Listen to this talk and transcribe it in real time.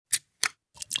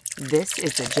This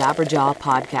is the Jabberjaw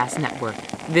Podcast Network.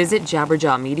 Visit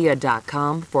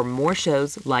jabberjawmedia.com for more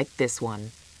shows like this one.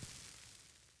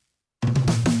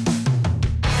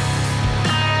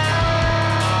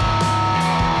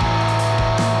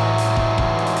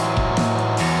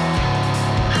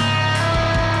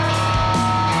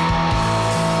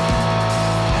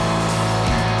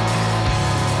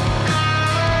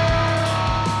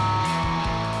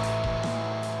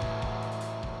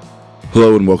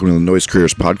 Hello and welcome to the Noise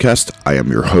Creators Podcast. I am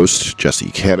your host,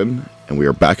 Jesse Cannon, and we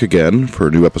are back again for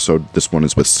a new episode. This one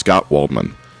is with Scott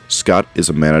Waldman. Scott is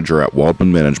a manager at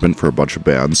Waldman Management for a bunch of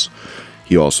bands.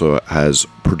 He also has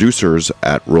producers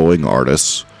at Rolling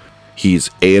Artists.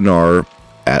 He's A&R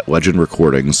at Legend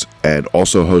Recordings and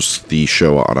also hosts the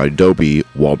show on Adobe,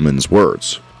 Waldman's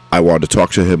Words. I wanted to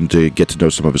talk to him to get to know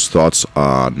some of his thoughts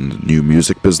on new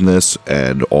music business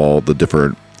and all the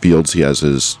different fields he has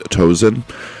his toes in.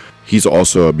 He's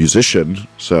also a musician,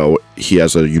 so he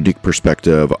has a unique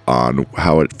perspective on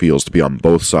how it feels to be on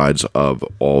both sides of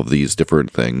all of these different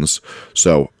things.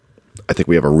 So I think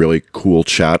we have a really cool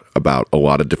chat about a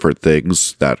lot of different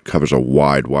things that covers a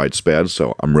wide span,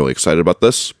 so I'm really excited about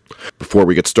this. Before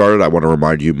we get started, I want to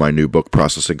remind you my new book,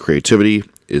 Processing Creativity,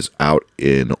 is out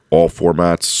in all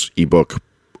formats, ebook,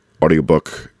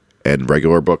 audiobook, and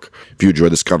regular book. If you enjoy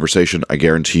this conversation, I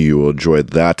guarantee you will enjoy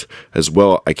that as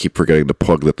well. I keep forgetting to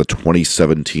plug that the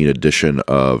 2017 edition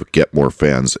of Get More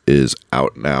Fans is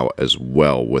out now as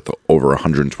well, with over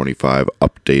 125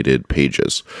 updated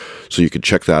pages. So you can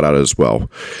check that out as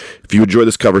well. If you enjoy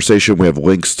this conversation, we have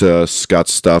links to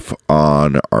Scott's stuff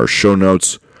on our show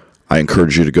notes. I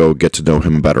encourage you to go get to know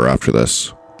him better after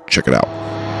this. Check it out.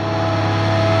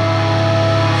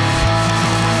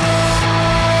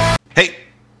 Hey!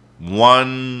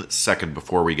 1 second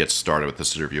before we get started with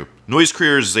this interview. Noise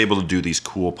Creators is able to do these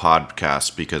cool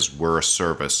podcasts because we're a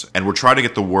service, and we're trying to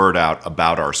get the word out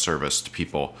about our service to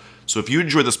people. So if you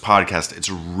enjoy this podcast,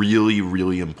 it's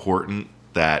really important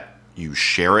that you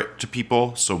share it to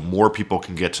people so more people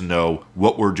can get to know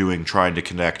what we're doing, trying to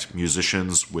connect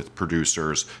musicians with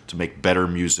producers to make better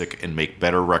music and make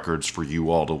better records for you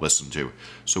all to listen to.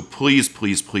 So please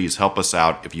help us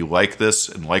out. If you like this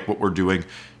and like what we're doing,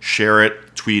 share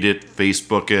it, tweet it,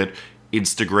 Facebook it,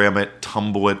 Instagram it,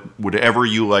 Tumble it, whatever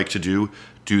you like to do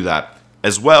that.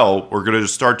 As well, we're going to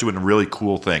start doing a really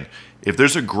cool thing. If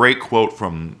there's a great quote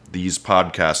from these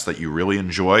podcasts that you really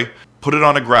enjoy, put it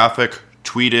on a graphic,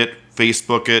 tweet it,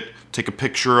 Facebook it, take a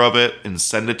picture of it, and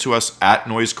send it to us at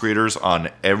Noise Creators on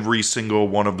every single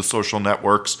one of the social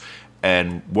networks.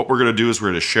 And what we're going to do is we're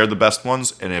going to share the best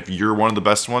ones, and if you're one of the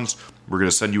best ones, we're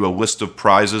going to send you a list of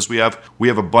prizes we have. We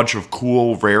have a bunch of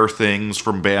cool, rare things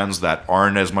from bands that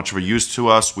aren't as much of a use to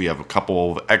us. We have a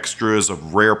couple of extras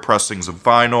of rare pressings of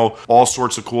vinyl, all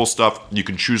sorts of cool stuff. You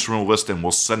can choose from a list, and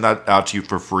we'll send that out to you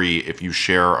for free if you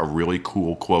share a really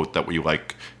cool quote that we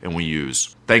like and we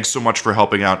use. Thanks so much for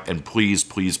helping out, and please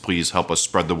help us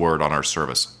spread the word on our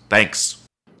service. Thanks.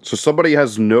 So somebody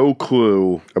has no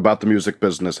clue about the music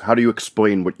business. How do you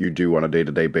explain what you do on a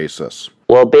day-to-day basis?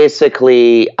 Well,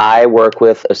 basically, I work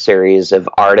with a series of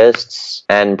artists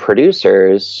and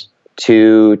producers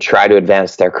to try to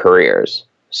advance their careers.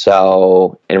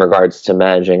 So in regards to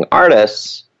managing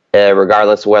artists,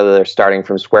 regardless of whether they're starting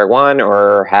from square one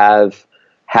or have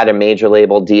had a major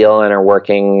label deal and are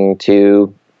working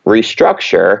to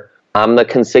restructure, I'm the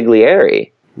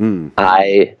consigliere.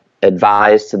 I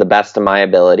advise to the best of my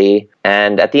ability.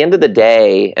 And at the end of the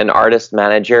day, an artist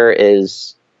manager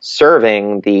is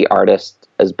serving the artist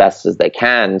as best as they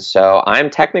can. So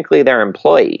I'm technically their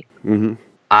employee. Mm-hmm.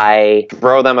 I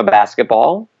throw them a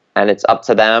basketball, and it's up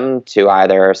to them to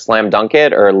either slam dunk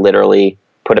it or literally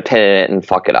put a pin in it and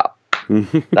fuck it up.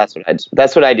 That's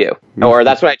what I do. Or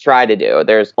that's what I try to do.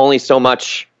 There's only so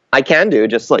much I can do,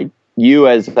 just like you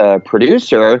as a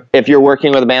producer. If you're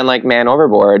working with a band like Man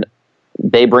Overboard,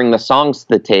 they bring the songs to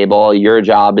the table. Your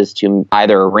job is to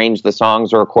either arrange the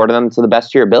songs or record them to the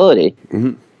best of your ability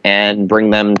and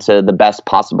bring them to the best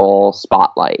possible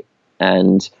spotlight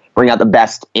and bring out the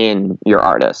best in your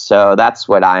artist. So that's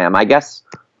what I am. I guess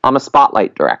I'm a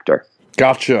spotlight director.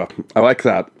 Gotcha. I like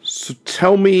that. So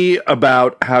tell me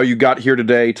about how you got here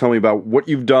today. Tell me about what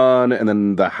you've done and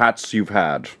then the hats you've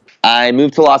had. I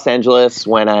moved to Los Angeles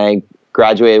when I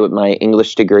graduated with my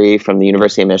English degree from the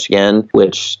University of Michigan,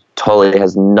 which totally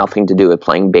has nothing to do with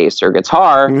playing bass or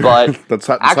guitar, but that's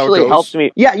actually helped me.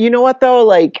 Yeah, you know what though?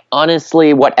 Like,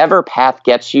 honestly, whatever path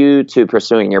gets you to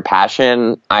pursuing your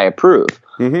passion, I approve.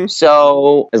 Mm-hmm.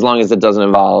 So as long as it doesn't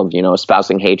involve,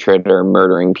 espousing hatred or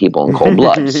murdering people in cold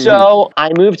blood. So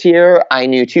I moved here. I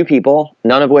knew two people,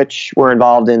 none of which were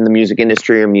involved in the music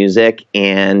industry or music.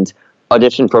 And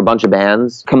auditioned for a bunch of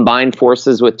bands, combined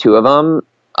forces with two of them.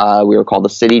 We were called the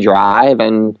City Drive,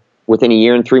 and within a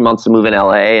year and 3 months of moving to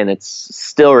LA, and it's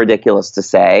still ridiculous to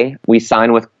say, we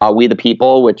signed with We the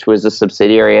People, which was a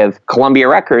subsidiary of Columbia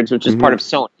Records, which is part of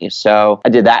Sony. So I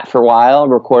did that for a while,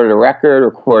 recorded a record,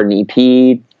 recorded an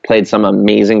EP, played some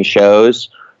amazing shows,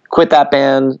 quit that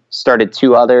band, started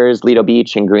two others, Lido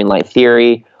Beach and Greenlight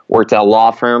Theory, worked at a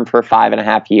law firm for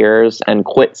 5.5 years, and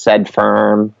quit said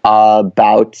firm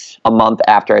about a month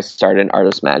after I started an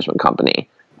artist management company.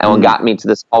 And what got me to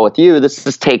this call with you, this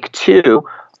is take two.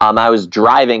 I was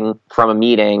driving from a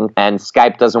meeting, and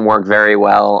Skype doesn't work very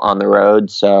well on the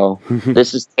road, so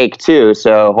this is take two.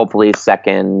 So hopefully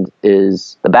second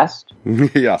is the best.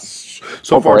 Yes.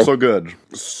 So Hopefully. far, so good.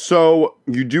 So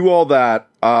you do all that.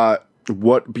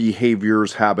 What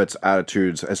behaviors, habits,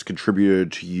 attitudes has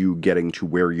contributed to you getting to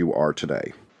where you are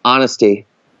today? Honesty.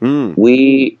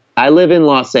 I live in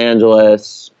Los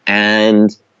Angeles,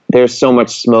 and there's so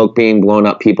much smoke being blown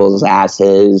up people's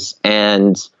asses,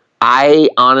 and I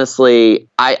honestly,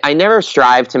 I never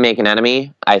strive to make an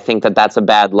enemy. I think that that's a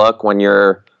bad look when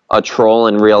you're a troll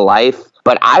in real life.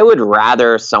 But I would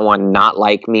rather someone not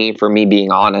like me for me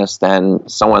being honest than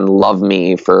someone love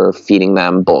me for feeding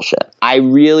them bullshit. I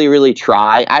really, really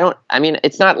try.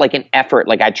 It's not like an effort.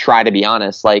 Like, I try to be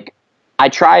honest. Like, I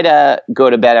try to go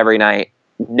to bed every night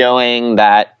knowing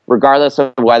that regardless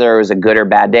of whether it was a good or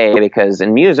bad day, because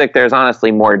in music, there's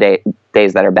honestly more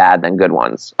days that are bad than good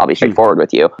ones. I'll be straightforward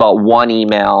with you. But one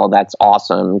email that's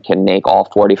awesome can make all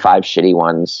 45 shitty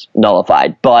ones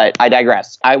nullified. But I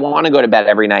digress. I want to go to bed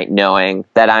every night knowing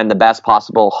that I'm the best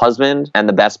possible husband and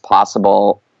the best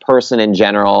possible person in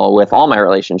general with all my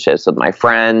relationships, with my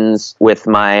friends, with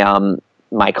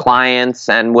my clients,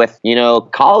 and with,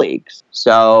 colleagues.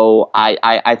 So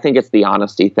I think it's the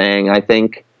honesty thing. I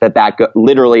think that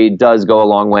literally does go a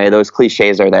long way. Those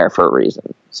cliches are there for a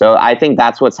reason. So I think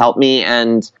that's what's helped me.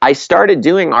 And I started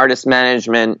doing artist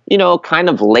management, kind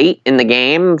of late in the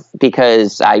game,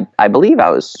 because I believe I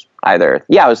was I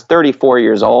was 34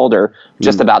 years old or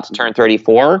just about to turn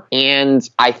 34. And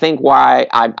I think why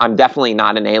I'm definitely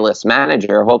not an A-list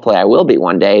manager. Hopefully I will be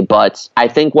one day. But I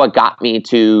think what got me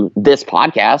to this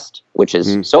podcast, which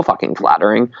is so fucking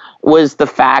flattering, was the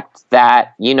fact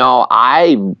that,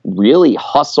 I really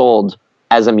hustled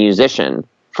as a musician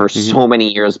for so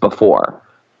many years before.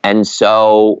 And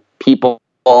so people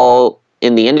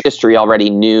in the industry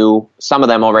some of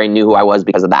them already knew who I was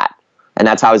because of that. And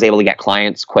that's how I was able to get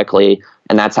clients quickly.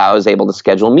 And that's how I was able to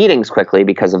schedule meetings quickly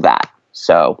because of that.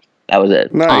 So that was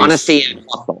it. Nice. Honesty and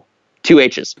hustle. 2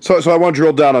 H's. So I want to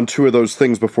drill down on two of those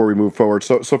things before we move forward.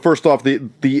 So first off,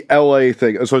 the LA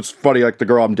thing. So it's funny, like the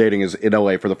girl I'm dating is in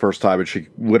LA for the first time, and she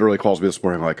literally calls me this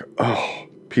morning like, oh,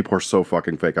 people are so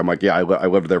fucking fake. I'm like, yeah, I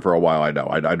lived there for a while. I know.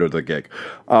 I know the gig.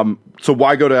 So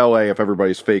why go to LA if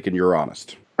everybody's fake and you're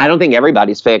honest? I don't think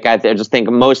everybody's fake. I just think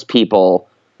most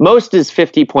is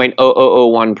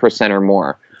 50.0001% or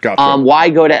more. Gotcha. Why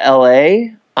go to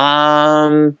LA?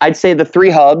 I'd say the three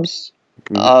hubs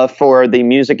for the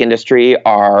music industry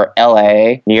are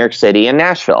LA, New York City, and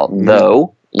Nashville.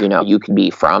 Though, you could be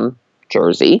from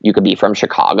Jersey, you could be from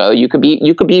Chicago, you could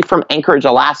be from Anchorage,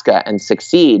 Alaska, and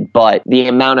succeed. But the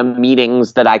amount of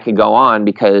meetings that I could go on,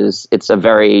 because it's a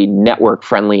very network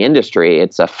friendly industry,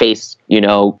 it's a face,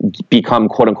 become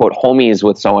quote unquote homies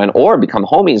with someone or become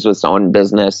homies with someone in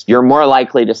business, you're more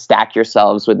likely to stack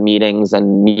yourselves with meetings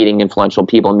and meeting influential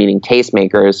people, meeting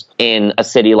tastemakers in a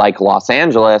city like Los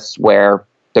Angeles, where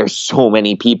there's so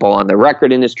many people in the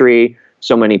record industry,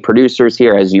 so many producers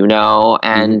here, as you know.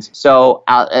 And so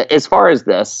as far as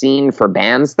the scene for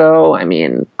bands, though, I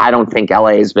mean, I don't think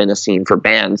LA has been a scene for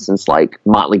bands since like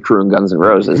Motley Crue and Guns N'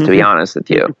 Roses, to be honest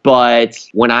with you. But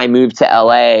when I moved to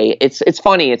LA, it's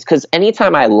funny. It's because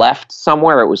anytime I left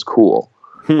somewhere, it was cool.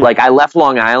 Like I left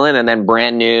Long Island and then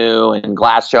Brand New and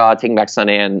Glassjaw, Taking Back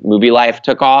Sunday and Movie Life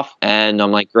took off. And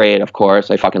I'm like, great, of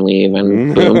course, I fucking leave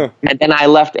and boom. And then I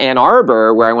left Ann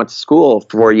Arbor where I went to school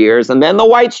for 4 years. And then the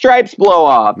White Stripes blow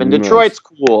up and Detroit's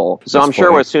cool. So I'm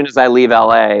sure as soon as I leave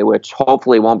LA, which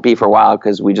hopefully won't be for a while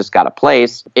because we just got a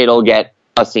place, it'll get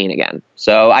a scene again.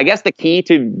 So I guess the key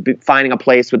to finding a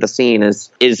place with a scene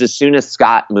is as soon as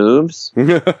Scott moves,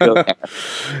 go there.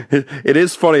 It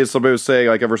is funny, as somebody was saying,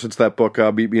 like ever since that book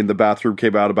Meet Me in the Bathroom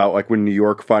came out about like when New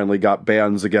York finally got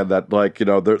bands again, that like,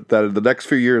 that in the next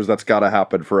few years that's got to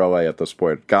happen for LA at this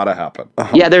point. Gotta happen.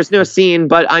 Yeah, there's no scene,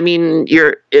 but I mean,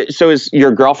 is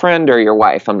your girlfriend or your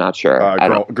wife? I'm not sure.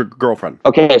 Girlfriend.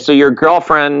 Okay, so your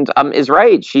girlfriend is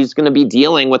right. She's going to be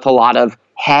dealing with a lot of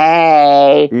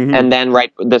hey, and then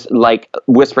this like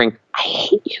whispering, I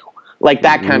hate you. like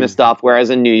that kind of stuff. Whereas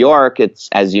in New York, it's,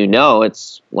 as you know,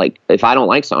 it's like, if I don't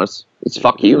like someone, it's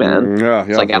fuck you, man.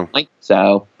 It's like, I don't like,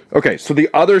 so. Okay, so the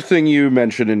other thing you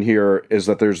mentioned in here is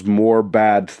that there's more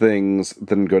bad things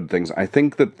than good things. I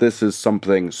think that this is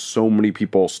something so many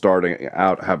people starting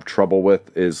out have trouble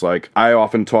with, is like, I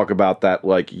often talk about that,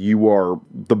 like, you are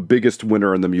the biggest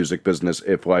winner in the music business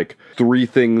if, like, 3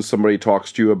 things somebody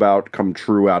talks to you about come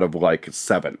true out of, like,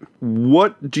 7.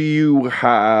 What do you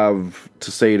have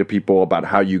to say to people about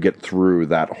how you get through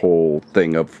that whole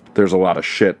thing of there's a lot of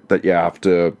shit that you have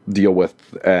to deal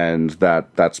with and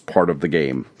that's part of the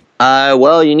game?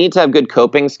 Well, you need to have good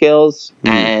coping skills,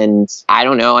 and I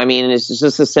don't know. I mean, it's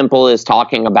just as simple as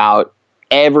talking about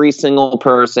every single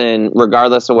person,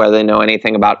 regardless of whether they know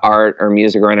anything about art or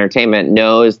music or entertainment,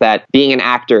 knows that being an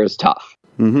actor is tough.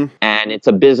 And it's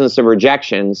a business of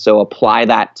rejection. So apply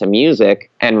that to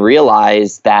music and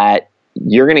realize that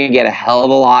you're going to get a hell of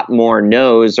a lot more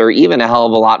no's, or even a hell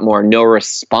of a lot more no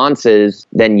responses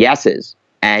than yeses.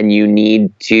 And you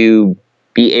need to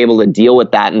be able to deal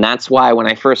with that. And that's why when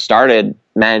I first started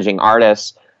managing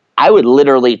artists, I would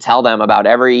literally tell them about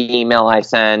every email I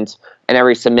sent and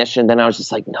every submission. Then I was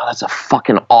just like, no, that's a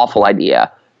fucking awful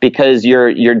idea. Because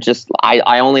you're just,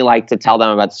 I only like to tell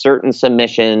them about certain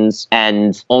submissions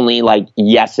and only like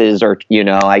yeses or, you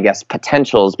know, I guess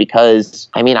potentials. Because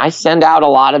I mean, I send out a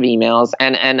lot of emails,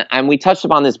 and we touched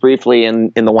upon this briefly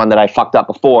in the one that I fucked up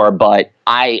before, but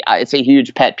it's a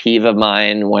huge pet peeve of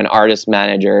mine when artist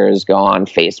managers go on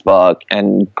Facebook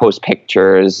and post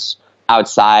pictures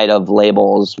outside of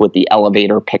labels with the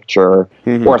elevator picture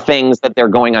or things that they're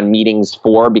going on meetings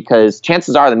for, because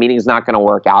chances are the meeting's not going to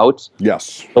work out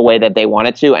the way that they want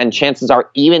it to. And chances are,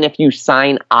 even if you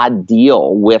sign a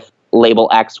deal with label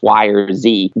X, Y, or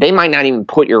Z, they might not even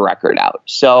put your record out.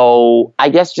 So I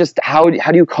guess just how do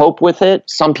you cope with it?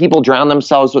 Some people drown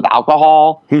themselves with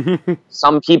alcohol.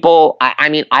 Some people, I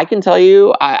mean, I can tell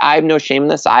you, I have no shame in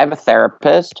this. I have a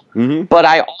therapist, but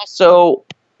I also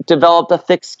developed a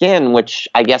thick skin, which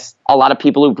I guess a lot of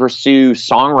people who pursue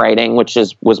songwriting, which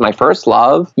was my first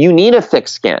love, you need a thick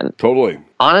skin. Totally.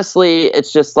 Honestly,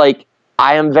 it's just like,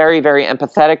 I am very, very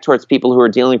empathetic towards people who are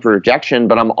dealing with rejection,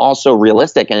 but I'm also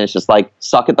realistic, and it's just like,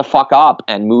 suck it the fuck up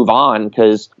and move on,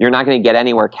 because you're not going to get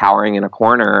anywhere cowering in a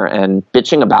corner and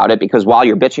bitching about it, because while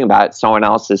you're bitching about it, someone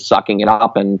else is sucking it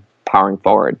up and powering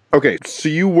forward. Okay, so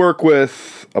you work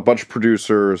with a bunch of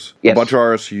producers, a bunch of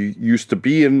artists. You used to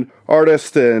be an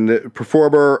artist and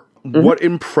performer. What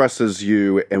impresses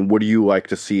you, and what do you like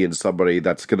to see in somebody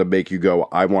that's going to make you go,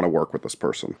 I want to work with this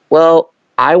person? Well,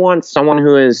 I want someone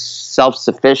who is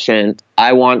self-sufficient.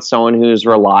 I want someone who's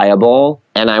reliable,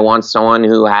 and I want someone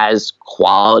who has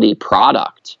quality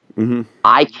product.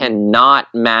 I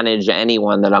cannot manage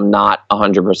anyone that I'm not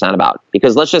 100% about.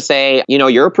 Because let's just say, you know,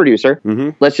 you're a producer.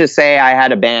 Let's just say I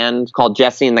had a band called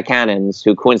Jesse and the Cannons,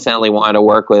 who coincidentally wanted to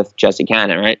work with Jesse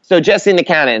Cannon, right? So Jesse and the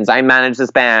Cannons, I manage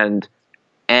this band.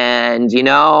 And, you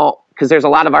know, because there's a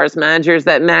lot of artist managers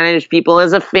that manage people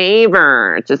as a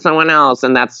favor to someone else,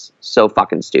 and that's so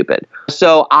fucking stupid.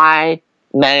 So I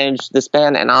manage this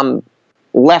band, and I'm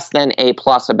less than A+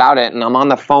 about it, and I'm on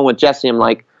the phone with Jesse. I'm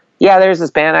like, yeah, there's this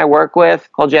band I work with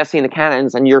called Jesse and the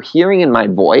Cannons, and you're hearing in my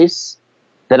voice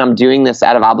that I'm doing this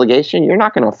out of obligation. You're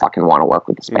not going to fucking want to work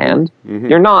with this band.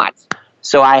 You're not.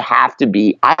 So I have to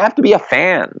be a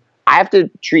fan. I have to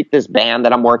treat this band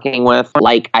that I'm working with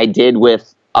like I did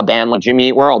with a band like Jimmy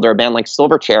Eat World or a band like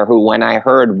Silverchair, who when I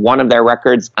heard one of their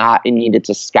records, I needed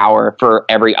to scour for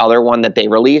every other one that they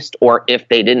released, or if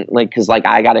they didn't, like, because like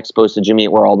I got exposed to Jimmy Eat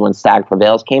World when Stag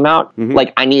Prevails came out.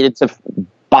 Like I needed to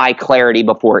buy Clarity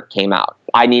before it came out.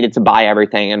 I needed to buy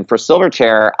everything. And for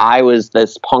Silverchair, I was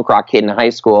this punk rock kid in high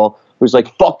school who's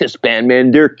like, fuck this band,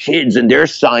 man. They're kids and they're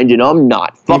signed and I'm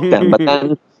not. Fuck them. But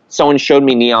then someone showed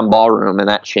me Neon Ballroom, and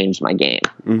that changed my game.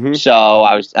 So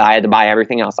I had to buy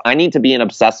everything else. I need to be an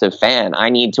obsessive fan. I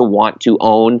need to want to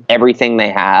own everything they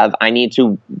have. I need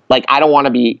to, like, I don't want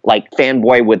to be like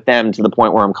fanboy with them to the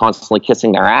point where I'm constantly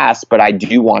kissing their ass, but I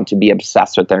do want to be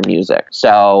obsessed with their music.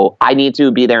 So I need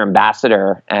to be their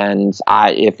ambassador. And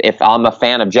if I'm a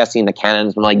fan of Jesse and the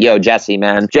Cannons, I'm like, yo, Jesse,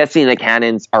 man, Jesse and the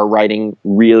Cannons are writing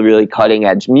really, really cutting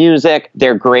edge music.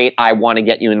 They're great. I want to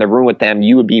get you in the room with them.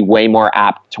 You would be way more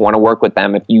apt to want to work with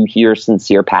them if you hear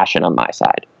sincere passion on my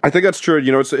side. I think that's true.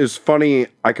 You know, it's funny.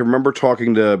 I can remember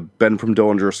talking to Ben from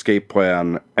Dillinger Escape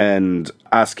Plan and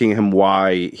asking him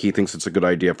why he thinks it's a good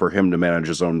idea for him to manage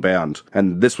his own band.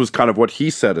 And this was kind of what he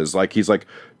said, is like, he's like,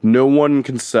 no one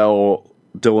can sell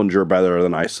Dillinger better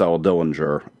than I sell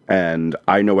Dillinger. And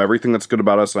I know everything that's good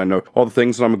about us. And I know all the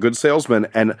things, and I'm a good salesman.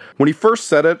 And when he first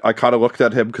said it, I kind of looked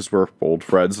at him because we're old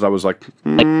friends, and I was like,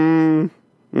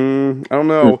 I don't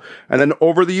know. And then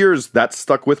over the years, that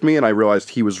stuck with me, and I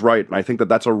realized he was right. And I think that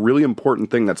that's a really important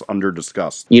thing that's under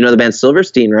discussed. You know the band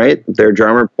Silverstein, right? Their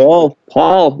drummer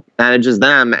Paul manages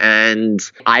them, and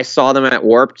I saw them at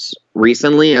Warped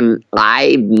recently, and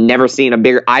I've never seen a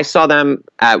bigger. I saw them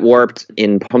at Warped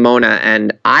in Pomona,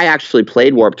 and I actually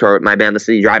played Warped Tour with my band, The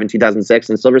City Drive, in 2006,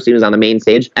 and Silverstein was on the main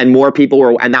stage, and more people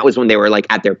were, and that was when they were like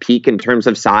at their peak in terms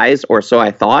of size, or so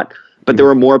I thought. But there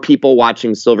were more people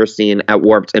watching Silverstein at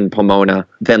Warped in Pomona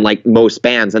than like most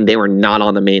bands, and they were not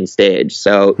on the main stage.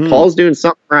 So Paul's doing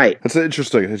something right. That's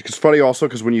interesting. It's funny also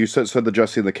because when you said the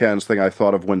Jesse and the Cans thing, I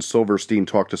thought of when Silverstein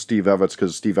talked to Steve Evans,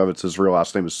 because Steve Evans' real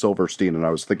last name is Silverstein, and I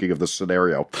was thinking of this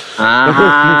scenario.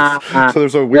 So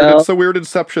there's a weird, it's a weird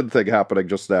Inception thing happening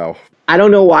just now. I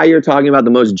don't know why you're talking about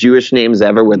the most Jewish names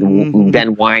ever with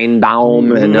Ben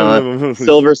Weinbaum and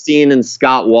Silverstein and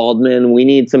Scott Waldman. We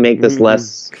need to make this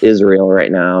less Israel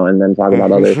right now and then talk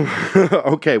about others.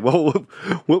 Okay, well,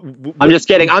 I'm just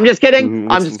kidding. I'm just kidding.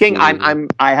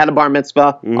 I had a bar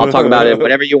mitzvah. I'll talk about it.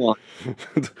 Whatever you want.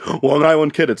 Long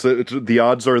Island kid. It's the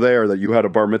odds are there that you had a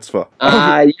bar mitzvah.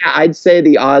 Yeah, I'd say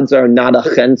the odds are not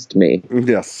against me.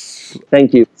 Yes.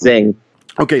 Thank you. Zing.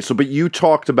 Okay, but you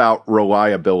talked about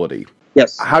reliability.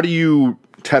 Yes. How do you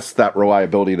test that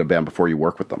reliability in a band before you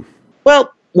work with them?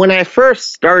 Well, when I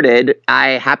first started,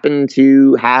 I happened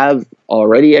to have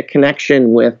already a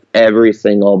connection with every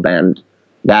single band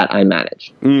that I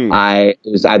manage. It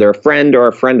was either a friend or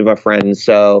a friend of a friend,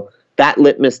 so that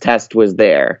litmus test was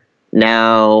there.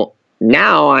 Now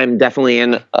I'm definitely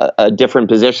in a different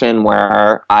position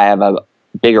where I have a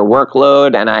bigger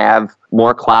workload and I have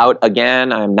more clout.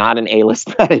 Again, I'm not an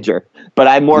A-list manager, but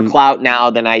I have more clout now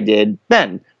than I did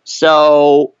then.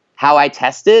 So how I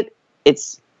test it,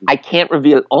 I can't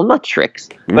reveal all my tricks,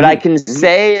 but I can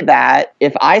say that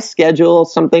if I schedule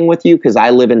something with you, because I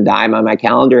live and die by my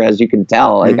calendar, as you can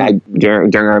tell, like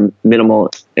during our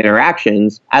minimal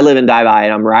interactions, I live and die by it.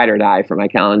 I'm ride or die for my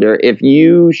calendar. If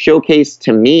you showcase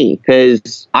to me,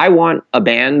 because I want a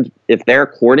band, if they're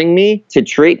courting me, to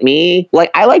treat me like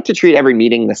I like to treat every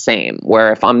meeting the same,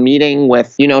 where if I'm meeting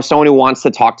with, someone who wants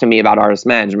to talk to me about artist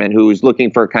management, who's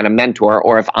looking for a kind of mentor,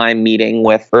 or if I'm meeting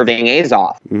with Irving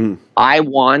Azoff, I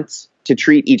want to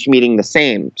treat each meeting the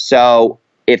same. So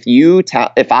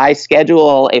if I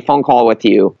schedule a phone call with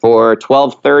you for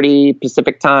 12:30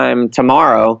 Pacific time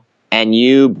tomorrow and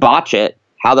you botch it,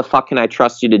 how the fuck can I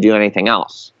trust you to do anything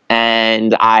else?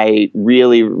 And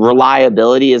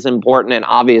reliability is important. And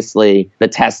obviously the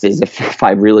test is if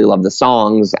I really love the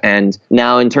songs. And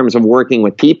now in terms of working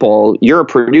with people, you're a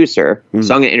producer.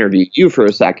 So I'm going to interview you for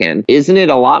a second. Isn't it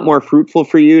a lot more fruitful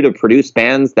for you to produce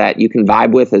bands that you can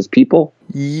vibe with as people?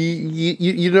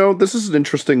 This is an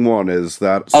interesting one, is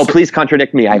that... Oh, please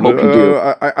contradict me. I hope you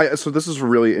do. So this is a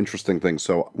really interesting thing.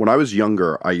 So when I was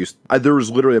younger, there was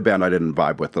literally a band I didn't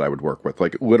vibe with that I would work with.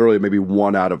 Like literally maybe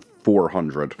 1 out of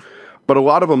 400. But a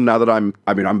lot of them, now that I'm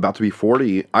about to be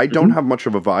 40, I don't have much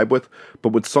of a vibe with. But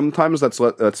what sometimes that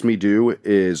lets me do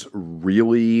is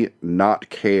really not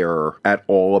care at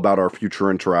all about our future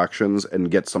interactions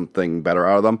and get something better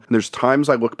out of them. And there's times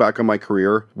I look back on my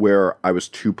career where I was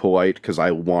too polite because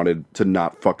I wanted to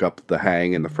not fuck up the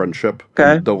hang and the friendship.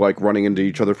 Okay. The running into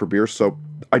each other for beer. So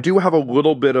I do have a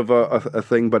little bit of a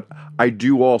thing, but I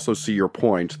do also see your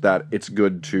point that it's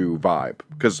good to vibe.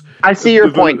 Because I see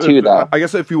your point too, though. I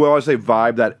guess if you want to say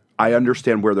vibe, that I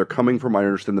understand where they're coming from. I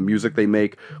understand the music they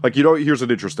make. Here's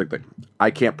an interesting thing.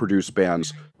 I can't produce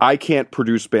bands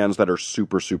that are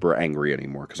super, super angry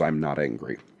anymore because I'm not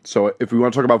angry. So if we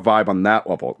want to talk about vibe on that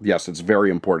level, yes, it's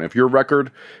very important. If your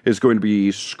record is going to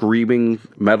be screaming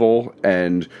metal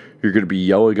and you're going to be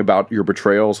yelling about your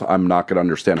betrayals, I'm not going to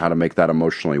understand how to make that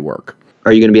emotionally work.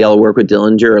 Are you going to be able to work with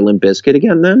Dillinger or Limp Bizkit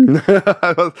again then?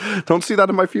 Don't see that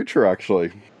in my future,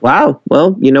 actually. Wow.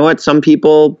 Well, you know what? Some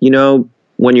people,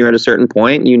 when you're at a certain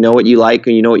point, you know what you like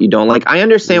and you know what you don't like. I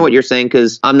understand what you're saying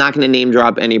because I'm not going to name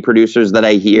drop any producers that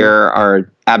I hear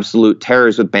are absolute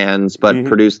terrors with bands but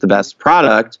produce the best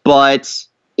product. But,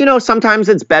 sometimes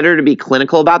it's better to be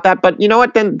clinical about that. But you know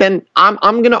what? Then I'm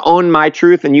going to own my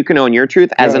truth and you can own your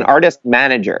truth. As an artist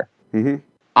manager,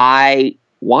 I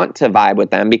want to vibe with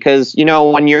them because,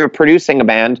 when you're producing a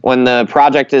band, when the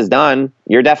project is done,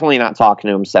 you're definitely not talking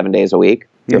to them 7 days a week.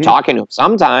 You're talking to them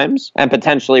sometimes and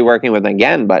potentially working with them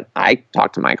again, but I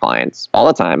talk to my clients all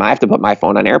the time. I have to put my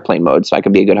phone on airplane mode so I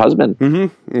can be a good husband.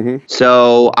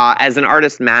 So as an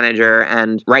artist manager,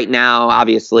 and right now, I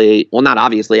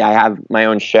have my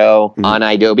own show on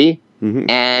iDoby.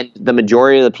 And the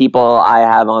majority of the people I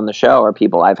have on the show are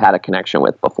people I've had a connection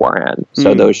with beforehand.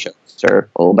 So those shows are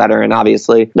a little better. And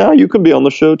obviously, no, you can be on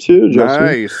the show too, Justin.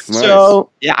 Nice.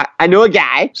 So, yeah, I know a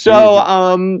guy.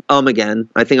 So, again,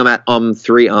 I think I'm at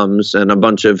 3 and a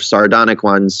bunch of sardonic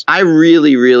ones. I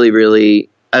really,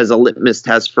 as a litmus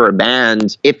test for a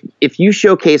band, if you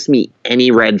showcase me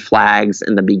any red flags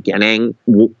in the beginning,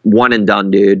 one and done,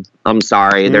 dude. I'm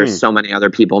sorry. There's so many other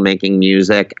people making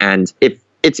music, and if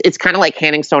it's kind of like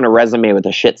handing someone a resume with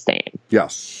a shit stain.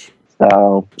 Yes.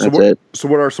 So that's it. So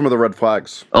what are some of the red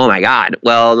flags? Oh my God.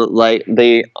 Well, like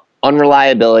the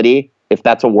unreliability, if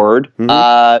that's a word.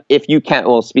 If you can't,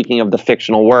 well, speaking of the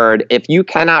fictional word, if you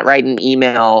cannot write an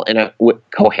email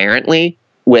coherently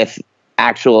with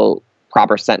actual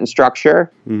proper sentence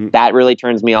structure, that really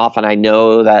turns me off. And I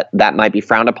know that might be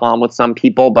frowned upon with some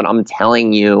people, but I'm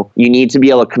telling you, you need to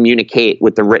be able to communicate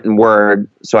with the written word.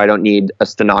 So I don't need a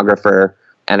stenographer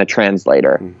and a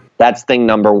translator. That's thing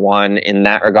number one in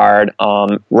that regard.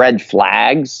 Red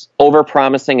flags,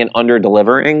 over-promising and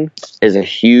under-delivering is a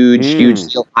huge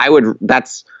deal.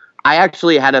 I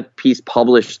actually had a piece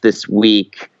published this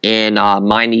week in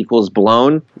Mind Equals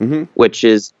Blown, which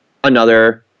is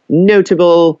another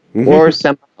notable or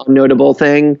semi-notable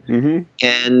thing.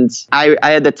 And I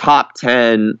had the top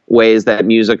 10 ways that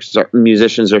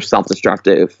musicians are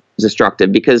self-destructive,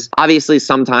 because obviously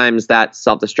sometimes that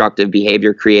self-destructive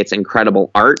behavior creates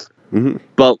incredible art,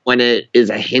 but when it is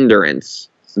a hindrance,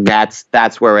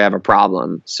 that's where we have a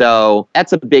problem. So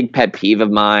that's a big pet peeve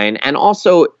of mine. And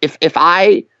also, if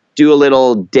I do a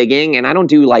little digging, and I don't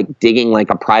do like digging like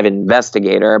a private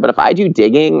investigator, but if I do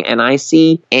digging and I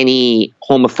see any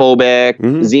homophobic,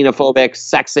 xenophobic,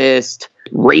 sexist,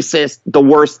 racist, the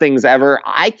worst things ever,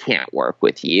 I can't work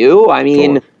with you. I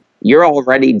mean, you're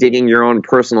already digging your own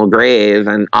personal grave.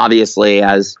 And obviously,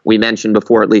 as we mentioned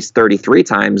before, at least 33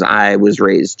 times, I was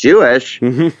raised Jewish.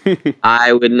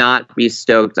 I would not be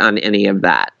stoked on any of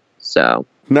that. So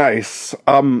nice.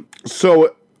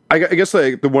 So I guess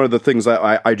like one of the things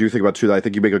I do think about too, that I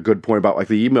think you make a good point about like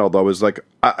the email though, is like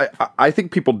I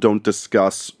think people don't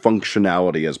discuss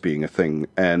functionality as being a thing,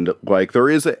 and like there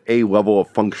is a level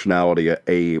of functionality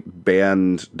a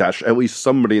band at least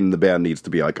somebody in the band needs to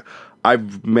be like.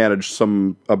 I've managed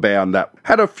a band that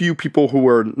had a few people who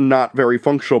were not very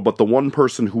functional, but the one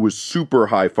person who was super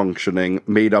high functioning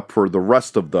made up for the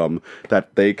rest of them,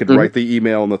 that they could write the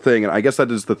email and the thing. And I guess that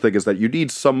is the thing, is that you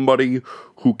need somebody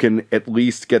who can at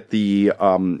least get the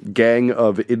gang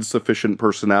of insufficient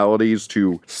personalities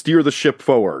to steer the ship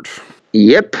forward.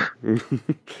 Yep.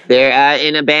 They're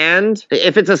in a band.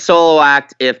 If it's a solo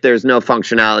act, if there's no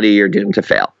functionality, you're doomed to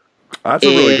fail. That's a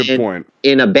really good point.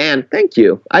 In a band, thank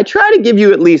you. I try to give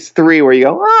you at least 3 where you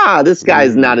go, this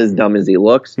guy's not as dumb as he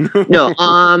looks. No,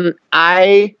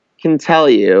 I can tell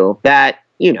you that,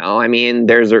 you know, I mean,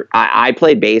 I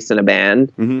play bass in a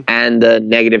band, and the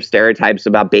negative stereotypes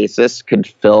about bassists could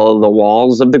fill the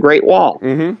walls of the Great Wall.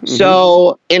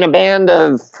 So in a band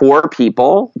of 4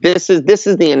 people, this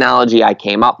is the analogy I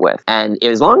came up with. And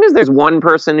as long as there's one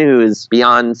person who is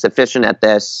beyond sufficient at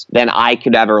this, then I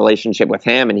could have a relationship with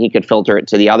him and he could filter it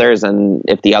to the others. And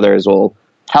if the others will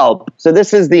help. So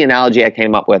this is the analogy I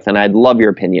came up with, and I'd love your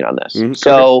opinion on this.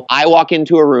 So I walk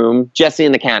into a room, Jesse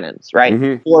and the Cannons, right?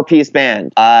 4-piece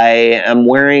band. I am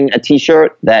wearing a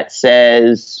t-shirt that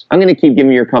says, I'm going to keep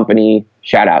giving your company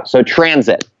shout out. So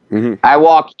Transit. I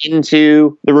walk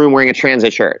into the room wearing a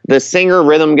Transit shirt. The singer,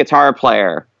 rhythm guitar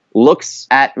player looks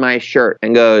at my shirt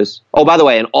and goes, oh, by the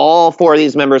way, and all 4 of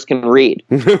these members can read.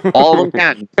 All of them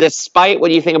can. Despite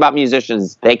what you think about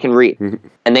musicians, they can read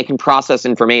and they can process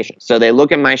information. So they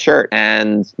look at my shirt,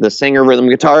 and the singer, rhythm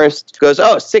guitarist goes,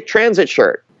 oh, sick Transit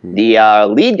shirt. The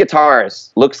lead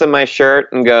guitarist looks at my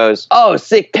shirt and goes, oh,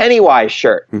 sick Pennywise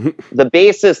shirt. The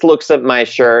bassist looks at my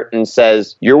shirt and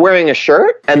says, you're wearing a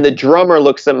shirt? And the drummer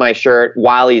looks at my shirt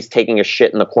while he's taking a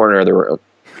shit in the corner of the room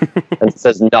and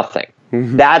says nothing.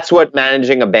 That's what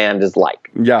managing a band is like.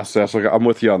 Yes, I'm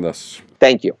with you on this.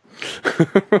 Thank you.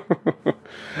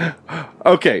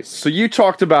 Okay, so you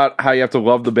talked about how you have to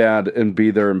love the band and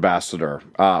be their ambassador.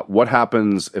 What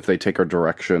happens if they take a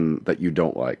direction that you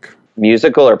don't like?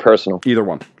 Musical or personal? Either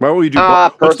one. Why don't we do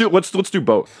both? Let's do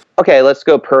both. Okay, let's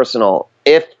go personal.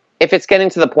 If it's getting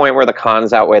to the point where the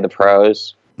cons outweigh the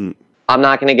pros, I'm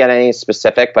not going to get any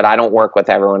specific, but I don't work with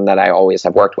everyone that I always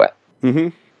have worked with.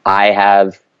 I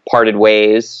have parted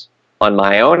ways on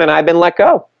my own, and I've been let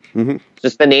go.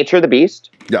 Just the nature of the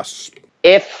beast. Yes.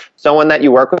 If someone that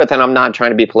you work with, and I'm not trying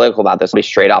to be political about this, I'll be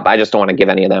straight up, I just don't want to give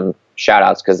any of them shout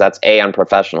outs because that's A,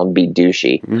 unprofessional, and B,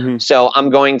 douchey. So I'm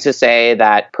going to say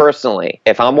that personally,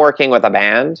 if I'm working with a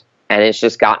band And it's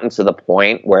just gotten to the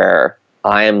point where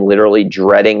I am literally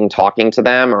dreading talking to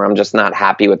them, or I'm just not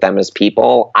happy with them as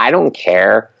people. I don't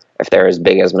care if they're as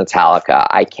big as Metallica.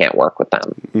 I can't work with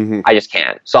them. I just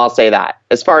can't. So I'll say that.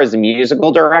 As far as the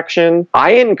musical direction,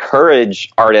 I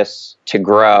encourage artists to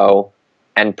grow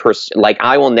and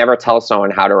I will never tell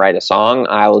someone how to write a song.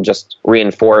 I will just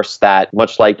reinforce that,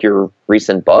 much like your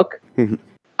recent book.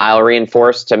 I'll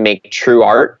reinforce to make true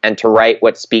art and to write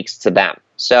what speaks to them.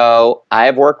 So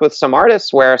I've worked with some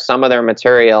artists where some of their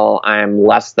material I'm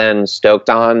less than stoked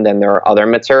on than their other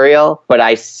material, but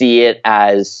I see it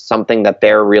as something that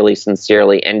they're really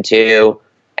sincerely into,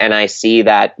 and I see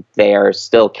that they are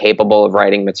still capable of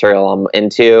writing material I'm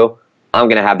into. I'm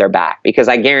going to have their back, because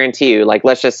I guarantee you, like,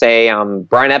 let's just say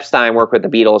Brian Epstein worked with the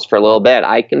Beatles for a little bit.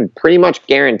 I can pretty much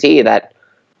guarantee that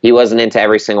he wasn't into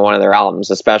every single one of their albums,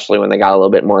 especially when they got a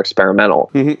little bit more experimental.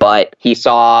 But he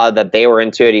saw that they were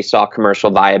into it. He saw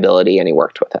commercial viability, and he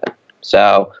worked with it.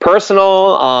 So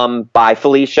personal, by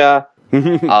Felicia.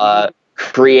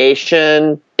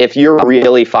 Creation, if you're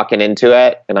really fucking into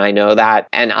it, and I know that,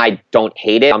 and I don't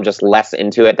hate it, I'm just less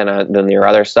into it than your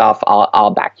other stuff,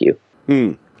 I'll back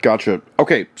you. Gotcha.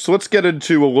 Okay, so let's get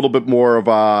into a little bit more of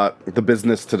the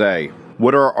business today.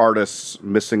 What are artists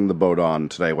missing the boat on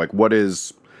today? Like, what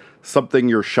is something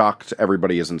you're shocked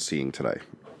everybody isn't seeing today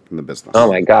in the business?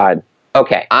 Oh my God.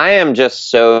 Okay. I am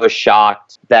just so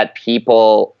shocked that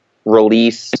people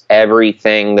release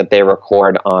everything that they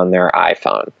record on their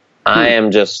iPhone. I am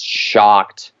just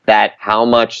shocked that how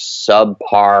much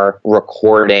subpar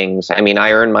recordings. I mean,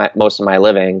 I earn most of my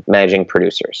living managing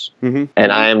producers. And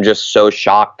I am just so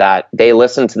shocked that they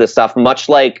listen to this stuff, much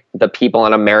like the people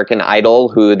on American Idol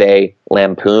who they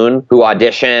lampoon, who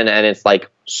audition, and it's like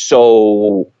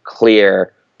so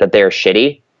clear that they're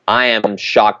shitty. I am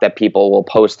shocked that people will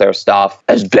post their stuff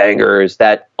as bangers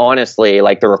that honestly,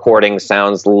 like, the recording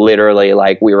sounds literally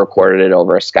like we recorded it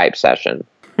over a Skype session.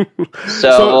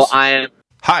 So I am...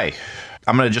 Hi.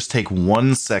 I'm going to just take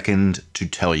 1 second to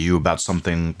tell you about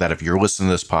something that if you're listening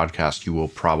to this podcast, you will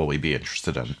probably be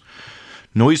interested in.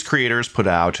 Noise Creators put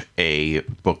out a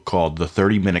book called The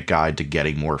 30-Minute Guide to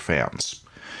Getting More Fans.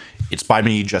 It's by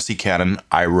me, Jesse Cannon.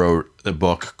 I wrote a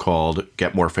book called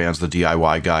Get More Fans, The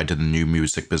DIY Guide to the New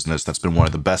Music Business. That's been one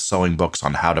of the best-selling books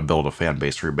on how to build a fan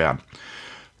base for your band.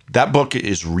 That book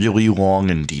is really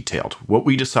long and detailed. What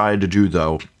we decided to do,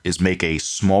 though, is make a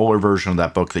smaller version of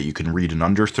that book that you can read in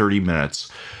under 30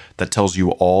 minutes that tells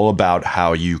you all about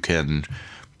how you can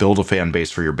build a fan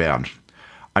base for your band.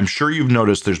 I'm sure you've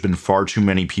noticed there's been far too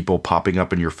many people popping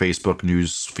up in your Facebook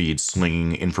news feed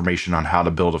slinging information on how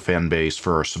to build a fan base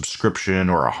for a subscription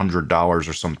or $100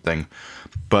 or something.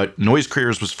 But Noise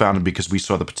Creators was founded because we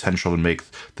saw the potential to make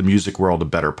the music world a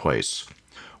better place.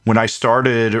 When I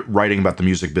started writing about the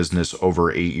music business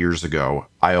over 8 years ago,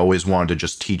 I always wanted to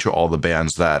just teach all the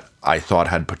bands that I thought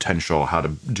had potential how to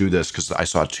do this, because I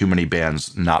saw too many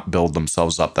bands not build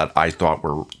themselves up that I thought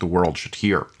the world should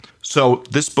hear. So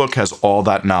this book has all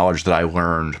that knowledge that I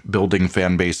learned building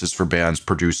fan bases for bands,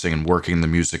 producing and working in the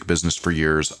music business for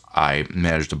years. I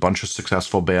managed a bunch of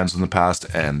successful bands in the past,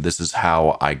 and this is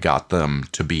how I got them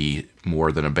to be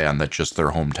more than a band that just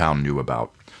their hometown knew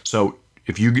about. So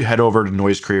if you head over to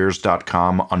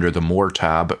noisecreators.com under the More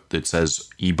tab that says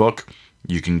ebook,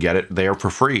 you can get it there for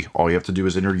free. All you have to do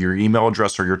is enter your email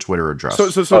address or your Twitter address.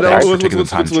 So now let's get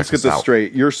this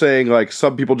straight. You're saying, like,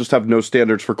 some people just have no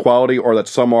standards for quality, or that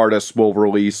some artists will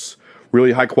release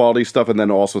really high quality stuff and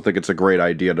then also think it's a great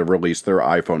idea to release their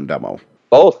iPhone demo?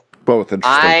 Both. Interesting.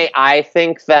 I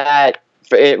think that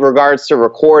in regards to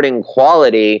recording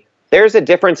quality, there's a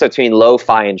difference between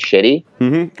lo-fi and shitty.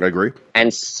 I agree.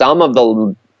 And some of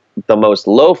the most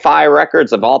lo-fi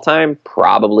records of all time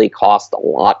probably cost a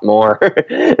lot more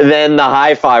than the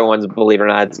hi-fi ones, believe it or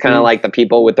not. It's kind of like the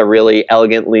people with the really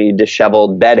elegantly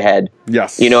disheveled bedhead.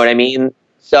 Yes. You know what I mean?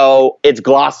 So it's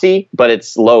glossy, but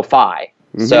it's lo-fi.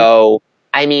 So,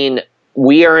 I mean,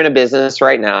 we are in a business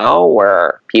right now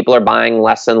where people are buying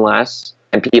less and less,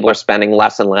 and people are spending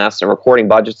less and less, and recording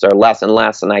budgets are less and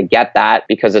less. And I get that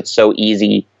because it's so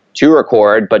easy to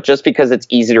record, but just because it's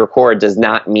easy to record does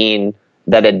not mean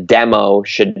that a demo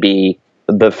should be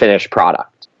the finished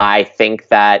product. I think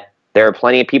that there are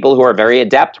plenty of people who are very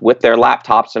adept with their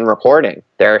laptops and recording.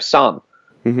 There are some,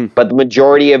 but the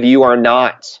majority of you are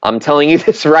not. I'm telling you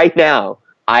this right now.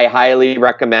 I highly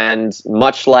recommend,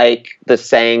 much like the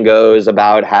saying goes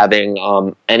about having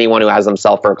anyone who has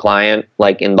themselves for a client,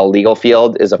 like in the legal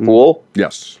field, is a fool.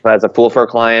 Yes. As a fool for a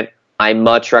client, I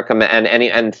much recommend,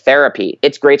 and therapy.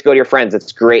 It's great to go to your friends.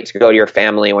 It's great to go to your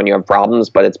family when you have problems,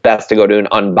 but it's best to go to an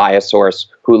unbiased source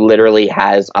who literally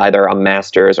has either a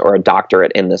master's or a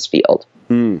doctorate in this field.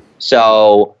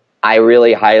 So I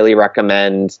really highly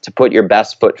recommend to put your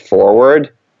best foot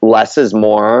forward. Less is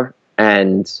more,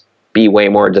 and be way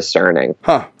more discerning.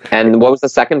 And what was the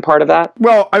second part of that?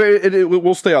 Well, I mean,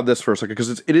 we'll stay on this for a second because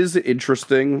it is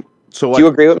interesting. So, like, do you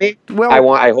agree with me?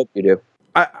 Well, I hope you do.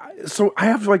 So I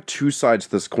have like two sides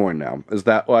to this coin now. Is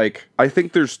that like I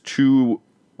think there's two.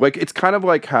 Like, it's kind of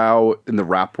like how in the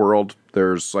rap world,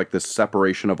 there's like this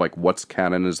separation of like what's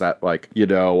canon. Is that like, you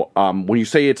know, when you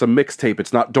say it's a mixtape,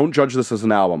 it's not, don't judge this as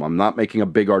an album. I'm not making a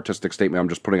big artistic statement. I'm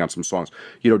just putting out some songs.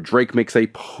 You know, Drake makes a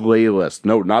playlist.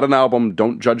 No, not an album.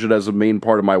 Don't judge it as a main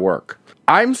part of my work.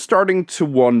 I'm starting to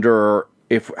wonder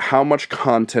if how much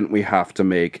content we have to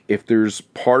make, if there's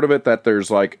part of it that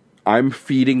there's like, I'm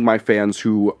feeding my fans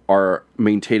who are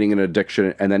maintaining an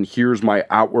addiction, and then here's my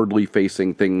outwardly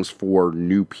facing things for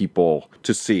new people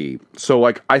to see. So,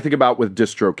 like, I think about with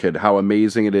DistroKid, how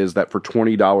amazing it is that for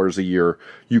 $20 a year,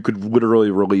 you could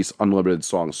literally release unlimited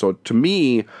songs. So, to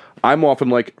me, I'm often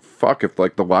like, fuck, if,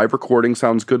 like, the live recording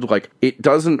sounds good, like, it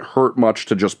doesn't hurt much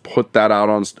to just put that out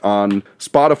on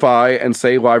Spotify and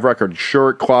say live record. Sure,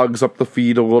 it clogs up the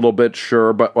feed a little bit,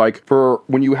 sure, but, like, for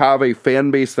when you have a fan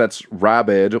base that's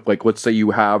rabid, like, let's say you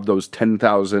have those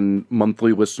 10,000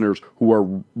 monthly listeners who are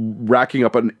racking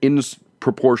up an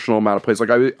proportional amount of plays. Like,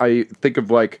 I think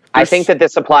of like... I think that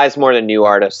this applies more to new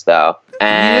artists, though.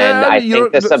 And I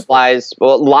think this applies...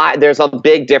 Well, there's a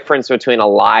big difference between a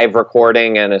live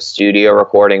recording and a studio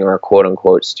recording or a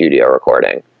quote-unquote studio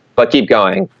recording. But keep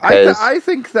going. I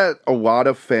think that a lot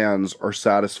of fans are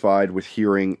satisfied with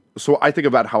hearing... So I think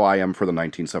about how I am for the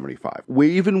 1975.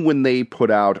 Even when they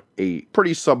put out a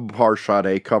pretty subpar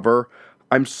Sade cover,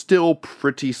 I'm still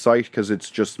pretty psyched because it's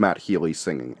just Matt Healy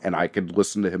singing, and I could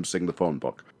listen to him sing the phone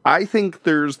book. I think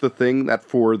there's the thing that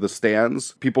for the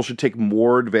stands, people should take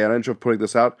more advantage of putting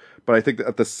this out, but I think that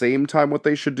at the same time what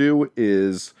they should do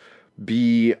is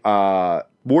be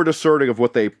more discerning of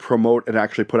what they promote and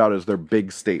actually put out as their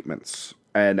big statements,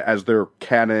 and as their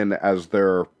canon, as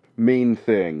their main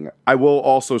thing. I will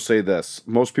also say this.